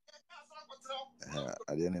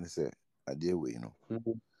adeɛ no ne sɛ adeɛ wei no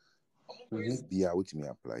bia wotumi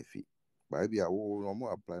apply fee baa bia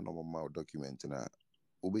ɔmo apply na ɔmo ma wo document na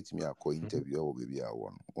wobɛtumi akɔ interview wɔ baabi a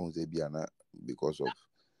wɔ no ɔhu sɛ bia na because of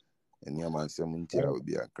nneɛma nsɛm nti a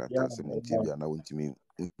obi akrata asɛm nti bia na wontumi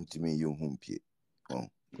yɛ ho mpie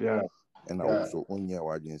ɛna wo so wonyɛ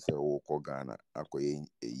w'adwene sɛ wokɔ Ghana akɔyɛ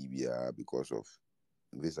ɛyi biara because of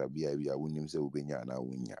visa bia wonim sɛ wobɛnya anaa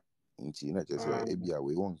wonya nti na kyerɛ sɛ ebia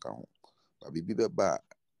wei wɔnka ho ba biribi bɛba a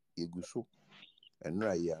yɛgu so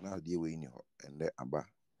ɛnora yi a na adeɛ wei ni hɔ ɛndɛ aba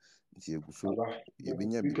nti yɛgu so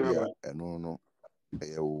yɛbɛnya biribi a ɛno no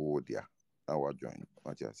ɛyɛ wo dea na wajoin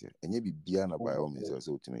wate aseɛ ɛnyɛ biribiara na by all means sɛ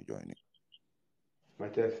wotumi join it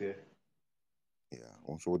wate aseɛ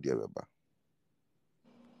wo nso wo deɛ bɛba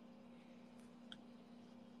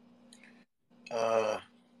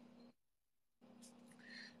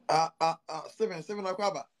Steven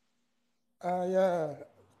Akwaba. Yeah.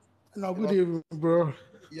 No, good evening, bro.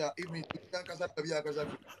 Yeah, evening.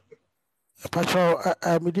 Patrol,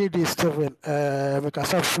 I'm this Steven.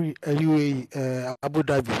 Mikasa free UAE, Abu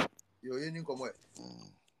Dhabi. You're in Comway.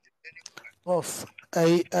 Boss,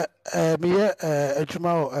 me a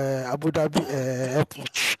Juma Abu Dhabi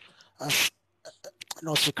airport as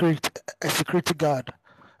no security guard.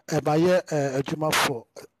 My a Juma for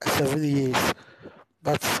 7 years.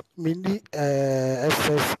 But mini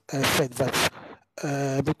FS said that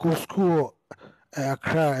because school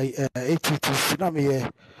cry ATTC na me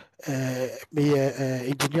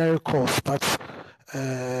engineering course but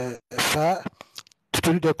to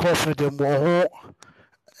do the course with them more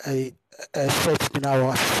set in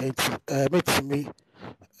our makes me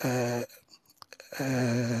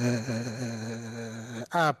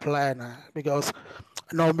apply na because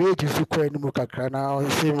now me age is quite anymore kakra now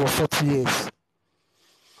same 40 years.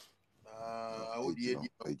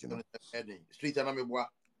 Street and I'm a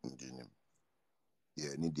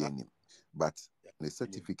yeah, need the name. But the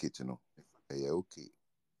certificate, you know, okay.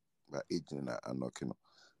 But agent are knocking.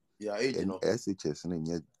 Yeah, agent. SHS, and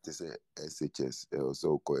yet they say SHS,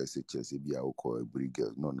 also call SHS, if you call a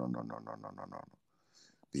brigade. No.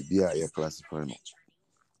 Maybe I classify no.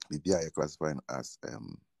 Maybe I classify as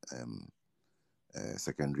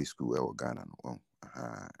secondary school or Ghana.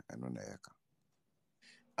 I don't know.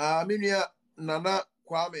 Minia Nana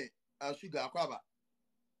Kwame Sugar Kwaba.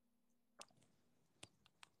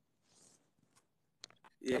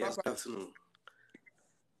 Yes, afternoon.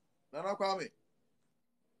 Nana Kwame.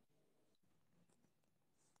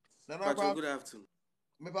 Pacho, good afternoon.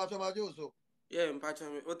 Me Pacho Majoso. Yeah, Pacho,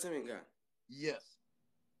 what's in Ghana? Yes.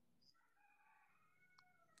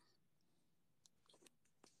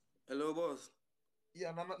 Hello, boss.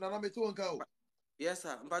 Yeah, Nana me too uncle. Yes,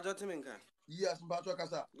 sir. Pacho Timinka. Yes, Pacho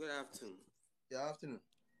Kasa. Good afternoon. Yeah, afternoon.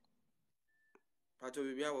 Pacho,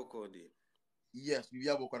 we are called. Yes, we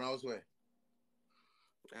are working elsewhere.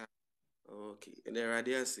 Okay, and the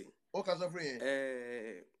radiancy. Oh, Kasa free.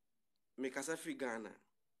 Me Kasa free Ghana.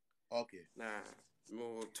 Okay. Nah,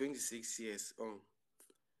 more 26 years on.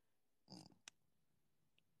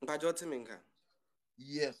 Pacho Timinka.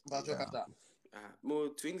 Yes, Pacho Kasa. More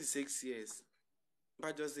 26 years.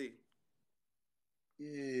 Pacho say.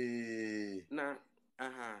 Na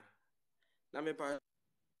na me pa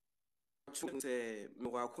say me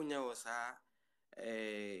wa kunya wo sa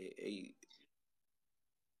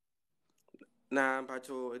na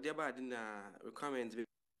pacho dia ba di na requirement be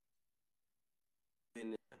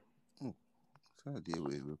so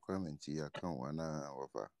the requirement here can one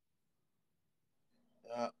offer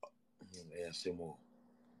yes more.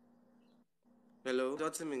 Hello,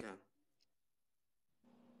 Dr. Minga.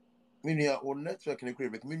 Minia on network in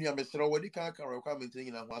Quebec. Minia Mr. Wadi can't requirement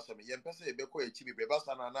in a wasam. Yen Pessa Beko a chibi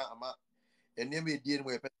Brebasana ama and never deal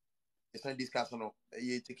with a discussion.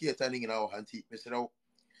 Ye take a turning in our hanty, Mr.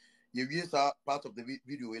 You use part of the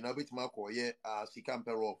video in a bit Marco, yeah,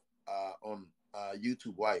 Sicampero on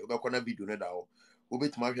YouTube why obekọ na video no da ho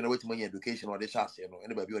obetuma hwe na wetima education or the chance no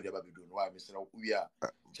ene ba bi o de ba do no why Mr. we are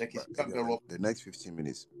check it the next 15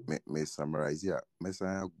 minutes may summarize here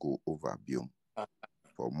mesa go over biom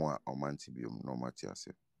for more or manti biom no matias.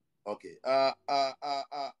 Okay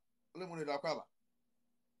lemon da kwaba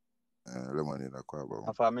lemon da kwaba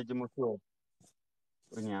afa meje mo so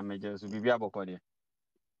onya meje so bibia bokọ de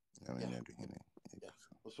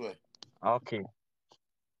so okay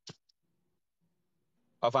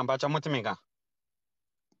afa mpacha motimika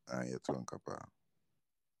yetu nkapa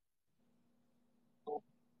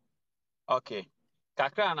okay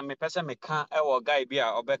kakra na me pese meka e wo guy bi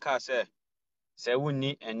a obeka say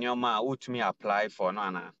wunni enyoma a wutumi apply for no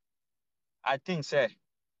ana I think say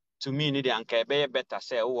to me need anka be better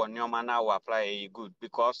say wo enyoma na wo apply good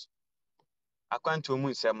because akwanto mu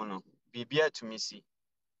nsem no bibia to me see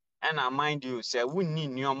and I mind you say wunni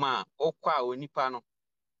enyoma a okwa onipa no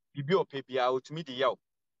bibia opebia wutumi di yaw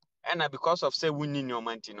and because of say wunni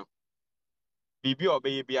enyoma ntino bibia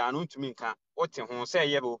obeye bia no ntumi nka wote ho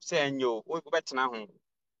say yebo say enyo wo betena ho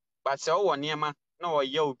but say wo niema na wo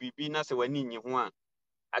yaw bibi na say wani nyi ho a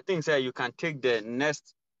I think say you can take the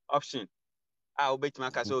next option. Obetima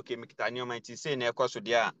aka say okay mikita nioma nti say na ekoso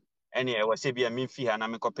de a ene e wase bia memfi ha na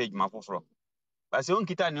mekọ page mafoforo. But say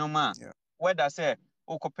onkita nioma whether say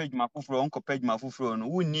okọ page mafoforo onko page mafoforo no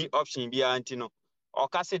wunni option bia anti no.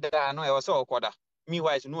 Oka say da no e wase okoda.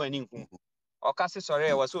 Meanwhile no ani nhu. Oka say sorry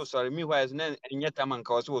e wase sorry meanwhile na enye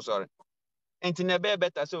tamanka wase sorry. Enti na be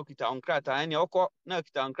better say okita onkrata ene okọ na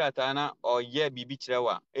okita onkrata na oye bibi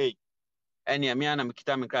kirewa. Ene me ana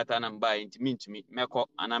mekita me krata na mba ntimi meko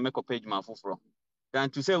ana meko page mafoforo. Than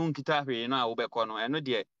to say unkita hwe no a wo bekọ no eno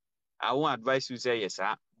de I won't advise you say yes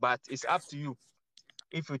but it's up to you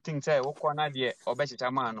if you think say wo kọ na de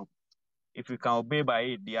obechicha man no if you can obey by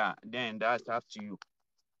it there then that's up to you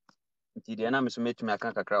nti de na me so metumi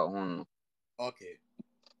aka kakra ho no okay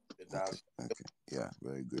yeah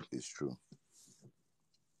very good it's true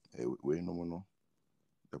we no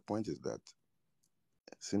the point is that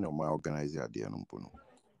senior my organizer there no mpono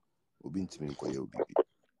obi ntimi nkoye obibi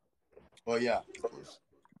because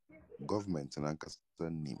government na nkasa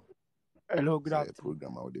nim. Hello, good afternoon.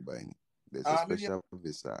 Program out the buying. There's a special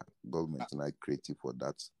visa government and I created for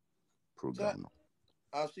that program.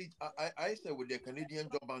 I say with the Canadian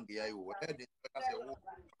Job Bank,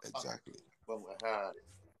 exactly.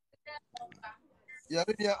 Yeah,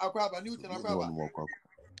 Akwaba, Newton, Akwaba.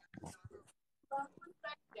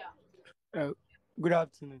 Good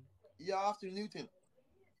afternoon. Yeah, afternoon, Newton.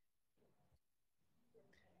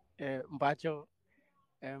 Mbacho,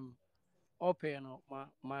 open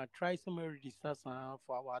my try some register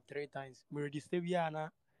for about 3 times. Me register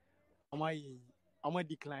biana I'm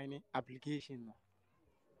declining application.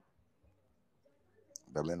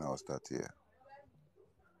 But when I'll start here.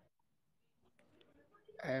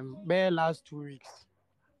 Bare last 2 weeks.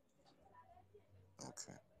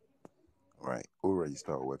 Okay. All right. We'll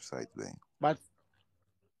register our website then. But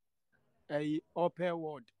open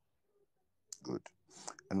word. Good.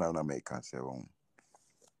 And now I make answer on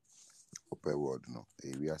open word no.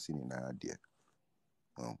 We are seeing in idea.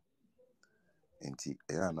 No.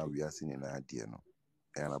 And now we are seeing in idea no.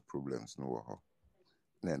 And problems no.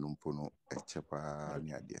 Na numpo no echepa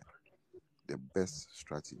ni idea. The best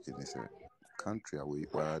strategy is a country we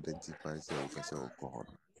identify self alcohol.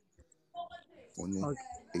 Only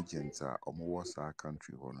agents are almost our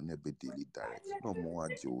country or never daily direct. No more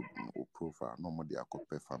Joe or profile, no more their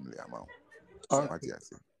family amount. What you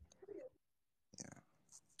say? Yeah.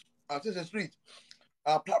 At the street.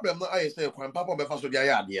 Problem no I say when Papa be faso dia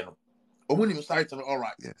ya de no. Omunim site no all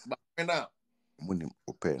right. Yes. But now Omunim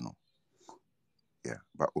ope no. Yeah,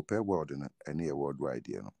 but ope world no any a worldwide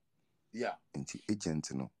no. Yeah. Nti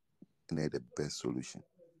agent no na the best solution.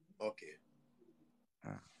 Okay.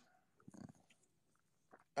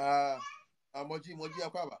 Moji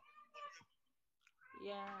Akwaba.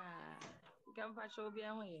 Yeah. Gampa show be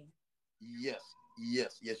away. Yes.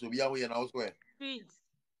 Obi awo na also e. Street.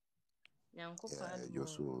 Yeah, you're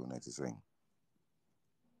so nice to say.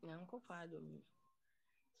 Nyanko pardon.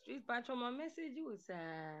 Street patron my message was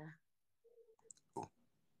Oh,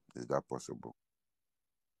 is that possible?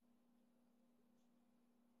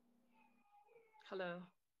 Hello.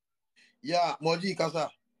 Yeah, Moji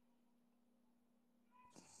Kasa.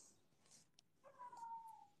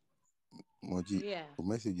 Moji, yeah.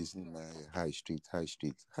 Messages in high street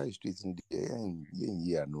in the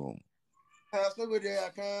yeah no. So good I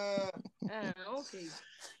can. Okay.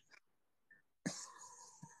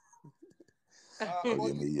 Oh,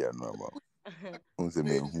 yeah, no, unse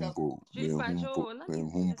me humbo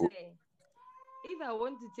if I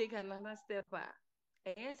want to take another step, I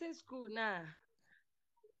school now.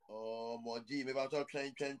 Oh, Moji, maybe I'll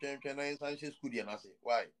train, and science school, and I say,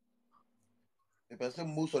 why? The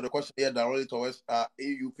person most of the question here directly towards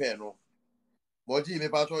AU pair, no. Moji,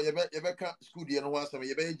 maybe I'll try, you better school, and once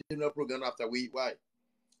you better general program after we, why?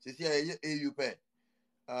 See, AU pair.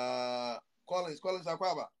 Collins,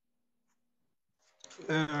 Aquaba.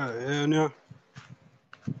 No,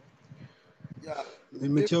 Yeah,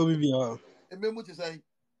 me tell me, a memo to say,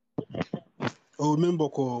 oh, member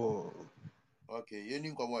ko, okay, you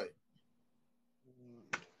didn't come away.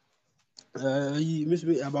 he miss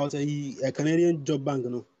me about a Canadian job bank,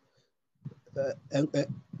 no.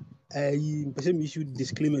 Person me should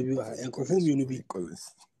disclaimer you and confirm you no be.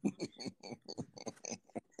 Collins.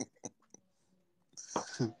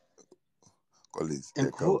 Collins,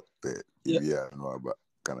 And check out yeah. we are no about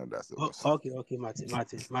Canada. So Okay, Martin.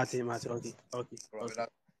 Okay.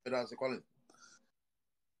 That's a Collins.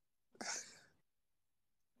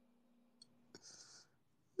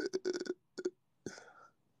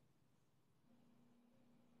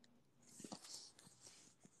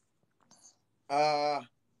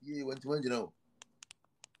 Yeah, went to you know.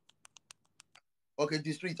 Okay,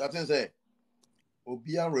 the street, I think say,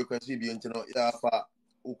 Obia request be you know, yeah, for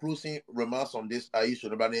closing remarks on this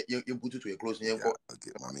issue, but you put it to a closing. yeah,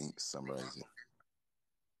 okay. I mean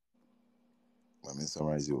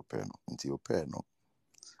summarize your pen until your pen no.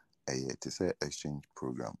 It is a exchange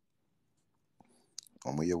program.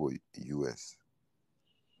 Omo US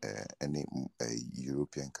any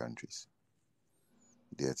European countries.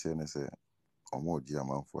 The attorney say omo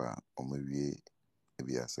German for omo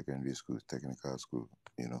we a secondary school, technical school,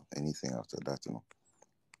 you know, anything after that, you know,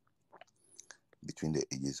 between the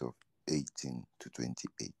ages of 18 to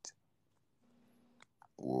 28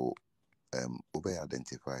 will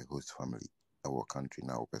identify host family our country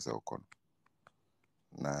now pesa okon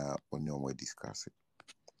na only we discuss it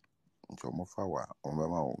nti omo fa wa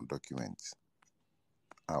omo documents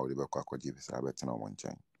a we be kwa kwaji bisa betina omo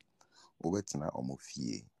nchen obetina omo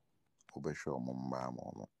fie obehwe omo mba ma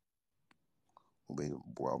omo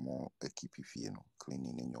obeboa omo ekipi fie no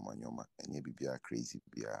cleaning nyoma enye bibia crazy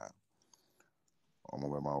bia omo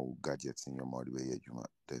be ma gadgets nyoma de be adwuma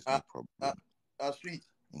there's no problem Street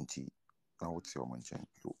nti na what's your mention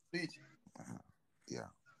street yeah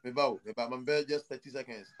Mebao, I'm bare just 30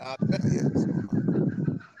 seconds. yes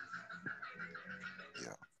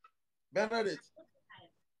yeah Bernadette.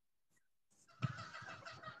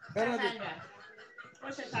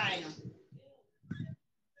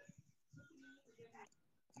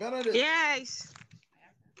 Bernadette. Yes.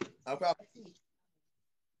 Aquaba.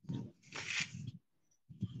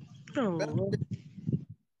 Oh.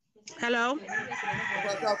 Hello.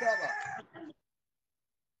 Aquaba.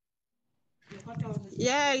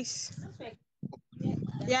 Yes.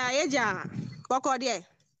 Yeah, yeah. Boko there.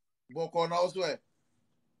 Boko now swear.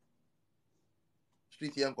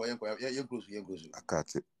 Street yanko, you close.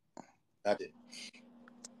 akate That's it.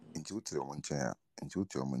 nti wote omo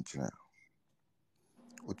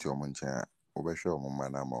nchen obehwe omo ma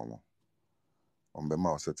na ma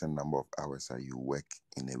omo a certain number of hours that you work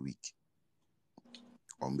in a week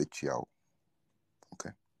on bechiao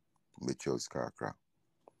okay bechiao skakra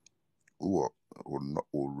or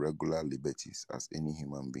regular liberties as any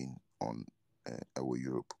human being on our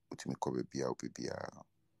Europe utimi kobe bia opibia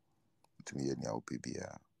utimi ye nia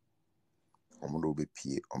opibia omo do be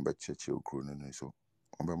pie on be cheche okro no so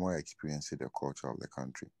on be more experience the culture of the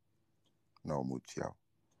country na omo chiao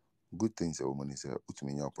good things a woman is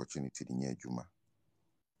utimi nya opportunity di nya adwuma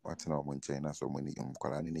what na omo nchen na so money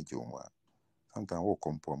mkwala ni je omo sometimes wo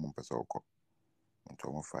kompo omo pese okọ nto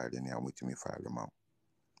omo file ni amutimi file ma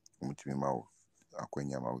omutimi ma wo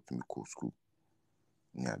akwanya ma utimi ko school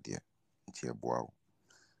ni ade nti eboa wo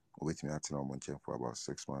obetimi atena omo nchen for about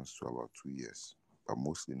 6 months to about 2 years but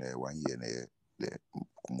mostly na 1 year na the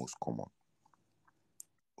most common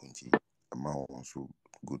nti ma also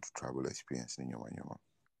good travel experience ni nyoma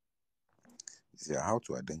see how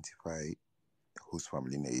to identify host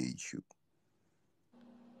family na issue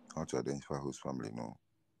how to identify host family no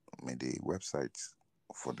me the websites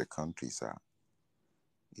for the countries are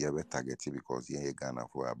you be targeted because you Ghana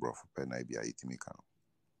for abroad for pen I be a itimi kan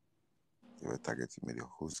you be targeted me the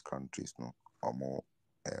host countries no or more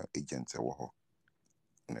agents e wo ho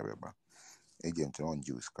never ba agent on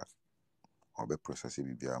use ka or be process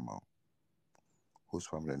bi ama host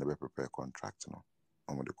family never prepare contract no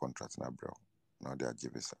or the contract na bro now they are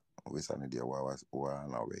visa visa ne dia wa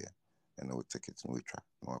na we and no tickets no we try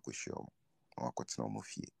no akosho no akotena mo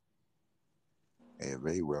fie a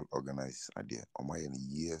very well organized idea.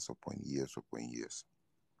 Years upon years.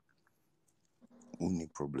 only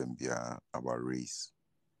problem be about race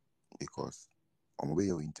because ombe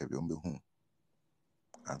your interview ombe hu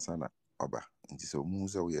answer na oba nti so mu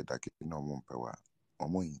se we dake na ompe wa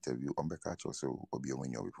omo interview ombe ka cho so obi omo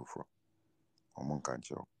nyo before omo kan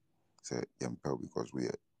cho say yempel because we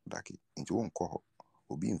dake nti won ko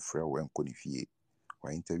obi mfrɛ wo enko ne fie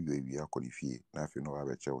wa interview ebi akɔ ne fie na afi no wa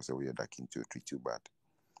be che wo say we dake nti o treat you bad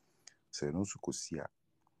say no su kosia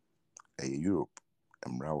Europe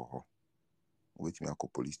emra wo ho wait me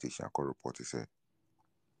akɔ police station akɔ report say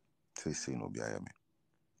no be ayame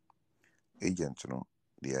agents no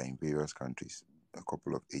they are in various countries a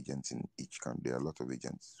couple of agents in each country there are a lot of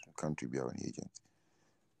agents country be an agent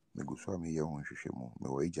me go so me ye won hwehwɛ mu me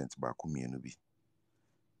wo agent ba ko mienu bi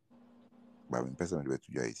ba me person be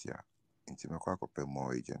to joy sia nti me kwa akɔpɛ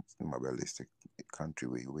more agents in my ballistic country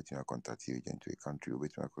where you wait me contact agent to a country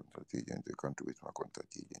wait me contact agent to a country wait me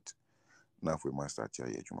contact agent now if we must start here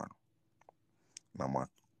adwuma no na ma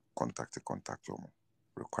contact you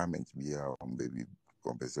requirements be on baby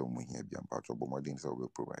on person mu here be part of modern so we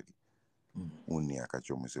provide unni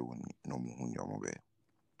akacho mu se unni no mu hunni omo be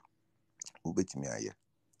ubetimi aye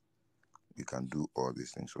you can do all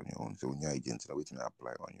these things on your own so when your agent now waiting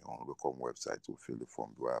apply on your own we come website to fill the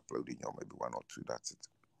form do upload in your maybe 1 or 2 that's it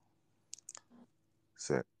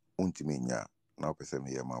so untimi nya now person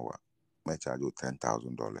me yamawa may charge you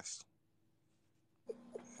 $10,000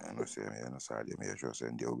 and no say me no say me sure say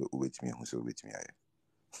dey ubetimi hu say ubetimi aye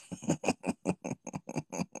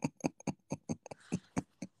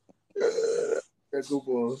Good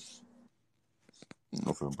boss.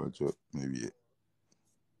 no from budget maybe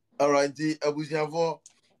All right, the Abusiavo.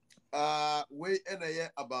 We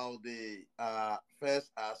about the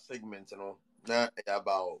first segment, you know, now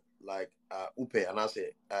about like upe and I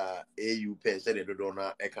say AU pay said they don't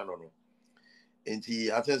know ekanono.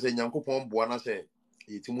 Enti I tell say Yankupon Buana say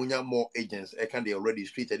itimunya more agents ekan they already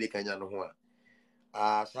street they kanya no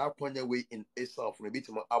ho. Sa kwanya way in itself maybe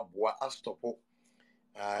to abwa astopo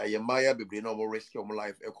yemaya bebre no more rescue my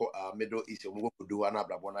life echo middle east mo go do ana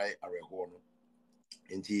blabona areho no.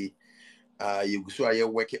 Enti you so are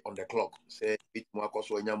working on the clock. Say it more cause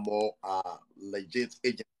when you're more legit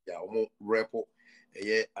agent, yeah, more repo,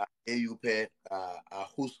 AU pay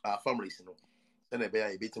who's families, you know. Then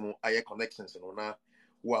a bit more higher connections, you know. Now,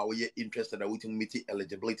 who we interested in meeting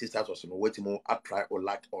eligibility status, you know, waiting more apply or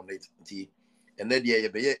lack on it. And then the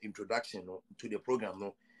be introduction to the program,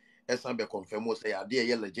 no. As I'm be confirm, say, I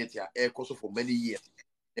dear legit, yeah, air course for many years.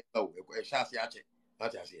 Oh, chassis,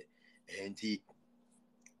 that's it. And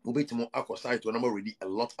Mobile Aqua site when I'm already a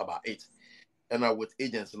lot about it. And with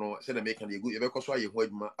agents, you know, said they make a good because why you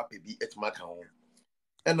hold my up be at my account.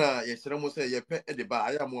 And yes, I must say, you pay at the bar.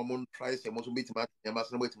 I am one price and most meet my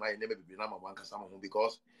must wait my name be number one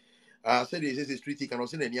because said this is street can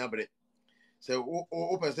also any other. So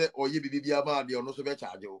open say or you be about the no so be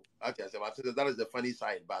charge you. I say that is the funny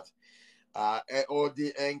side, but or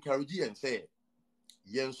the encourage and say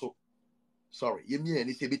yes so sorry, you mean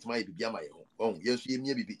any say bit my be my home. Oh, yes, you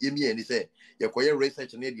mean any say you acquire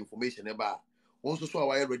research and information about once so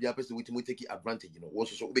I already a person with take advantage, you know,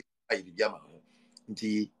 once so be I be my home.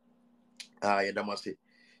 Nti ya damase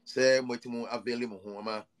say motimu avail mo ho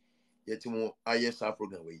ama yetimu ISR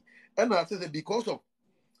program we. And I say because of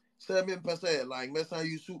say me person like mesan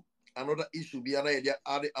use another issue be another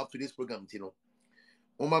add up to this program, you know.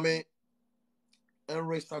 Mama and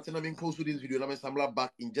restarting I mean close to this video let me sample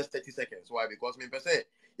back in just 30 seconds. Why? Because me say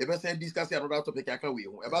you person discuss another topic I can we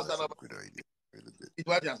about that's a good idea really good it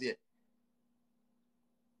was just here.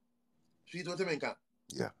 Sweet what you can.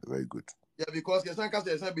 yeah very good Yeah, because you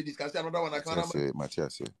can't be discussing another one I can't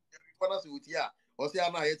Matthias with yeah or say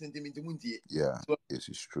I'm not yet intimating. yeah So this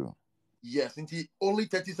is true yes, indeed only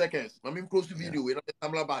 30 seconds. I mean close to video we not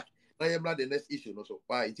sample back. Now you the next issue no so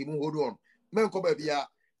why it hold on. Men come baby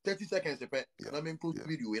 30 seconds I mean close to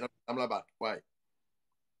video we not sample back. Why?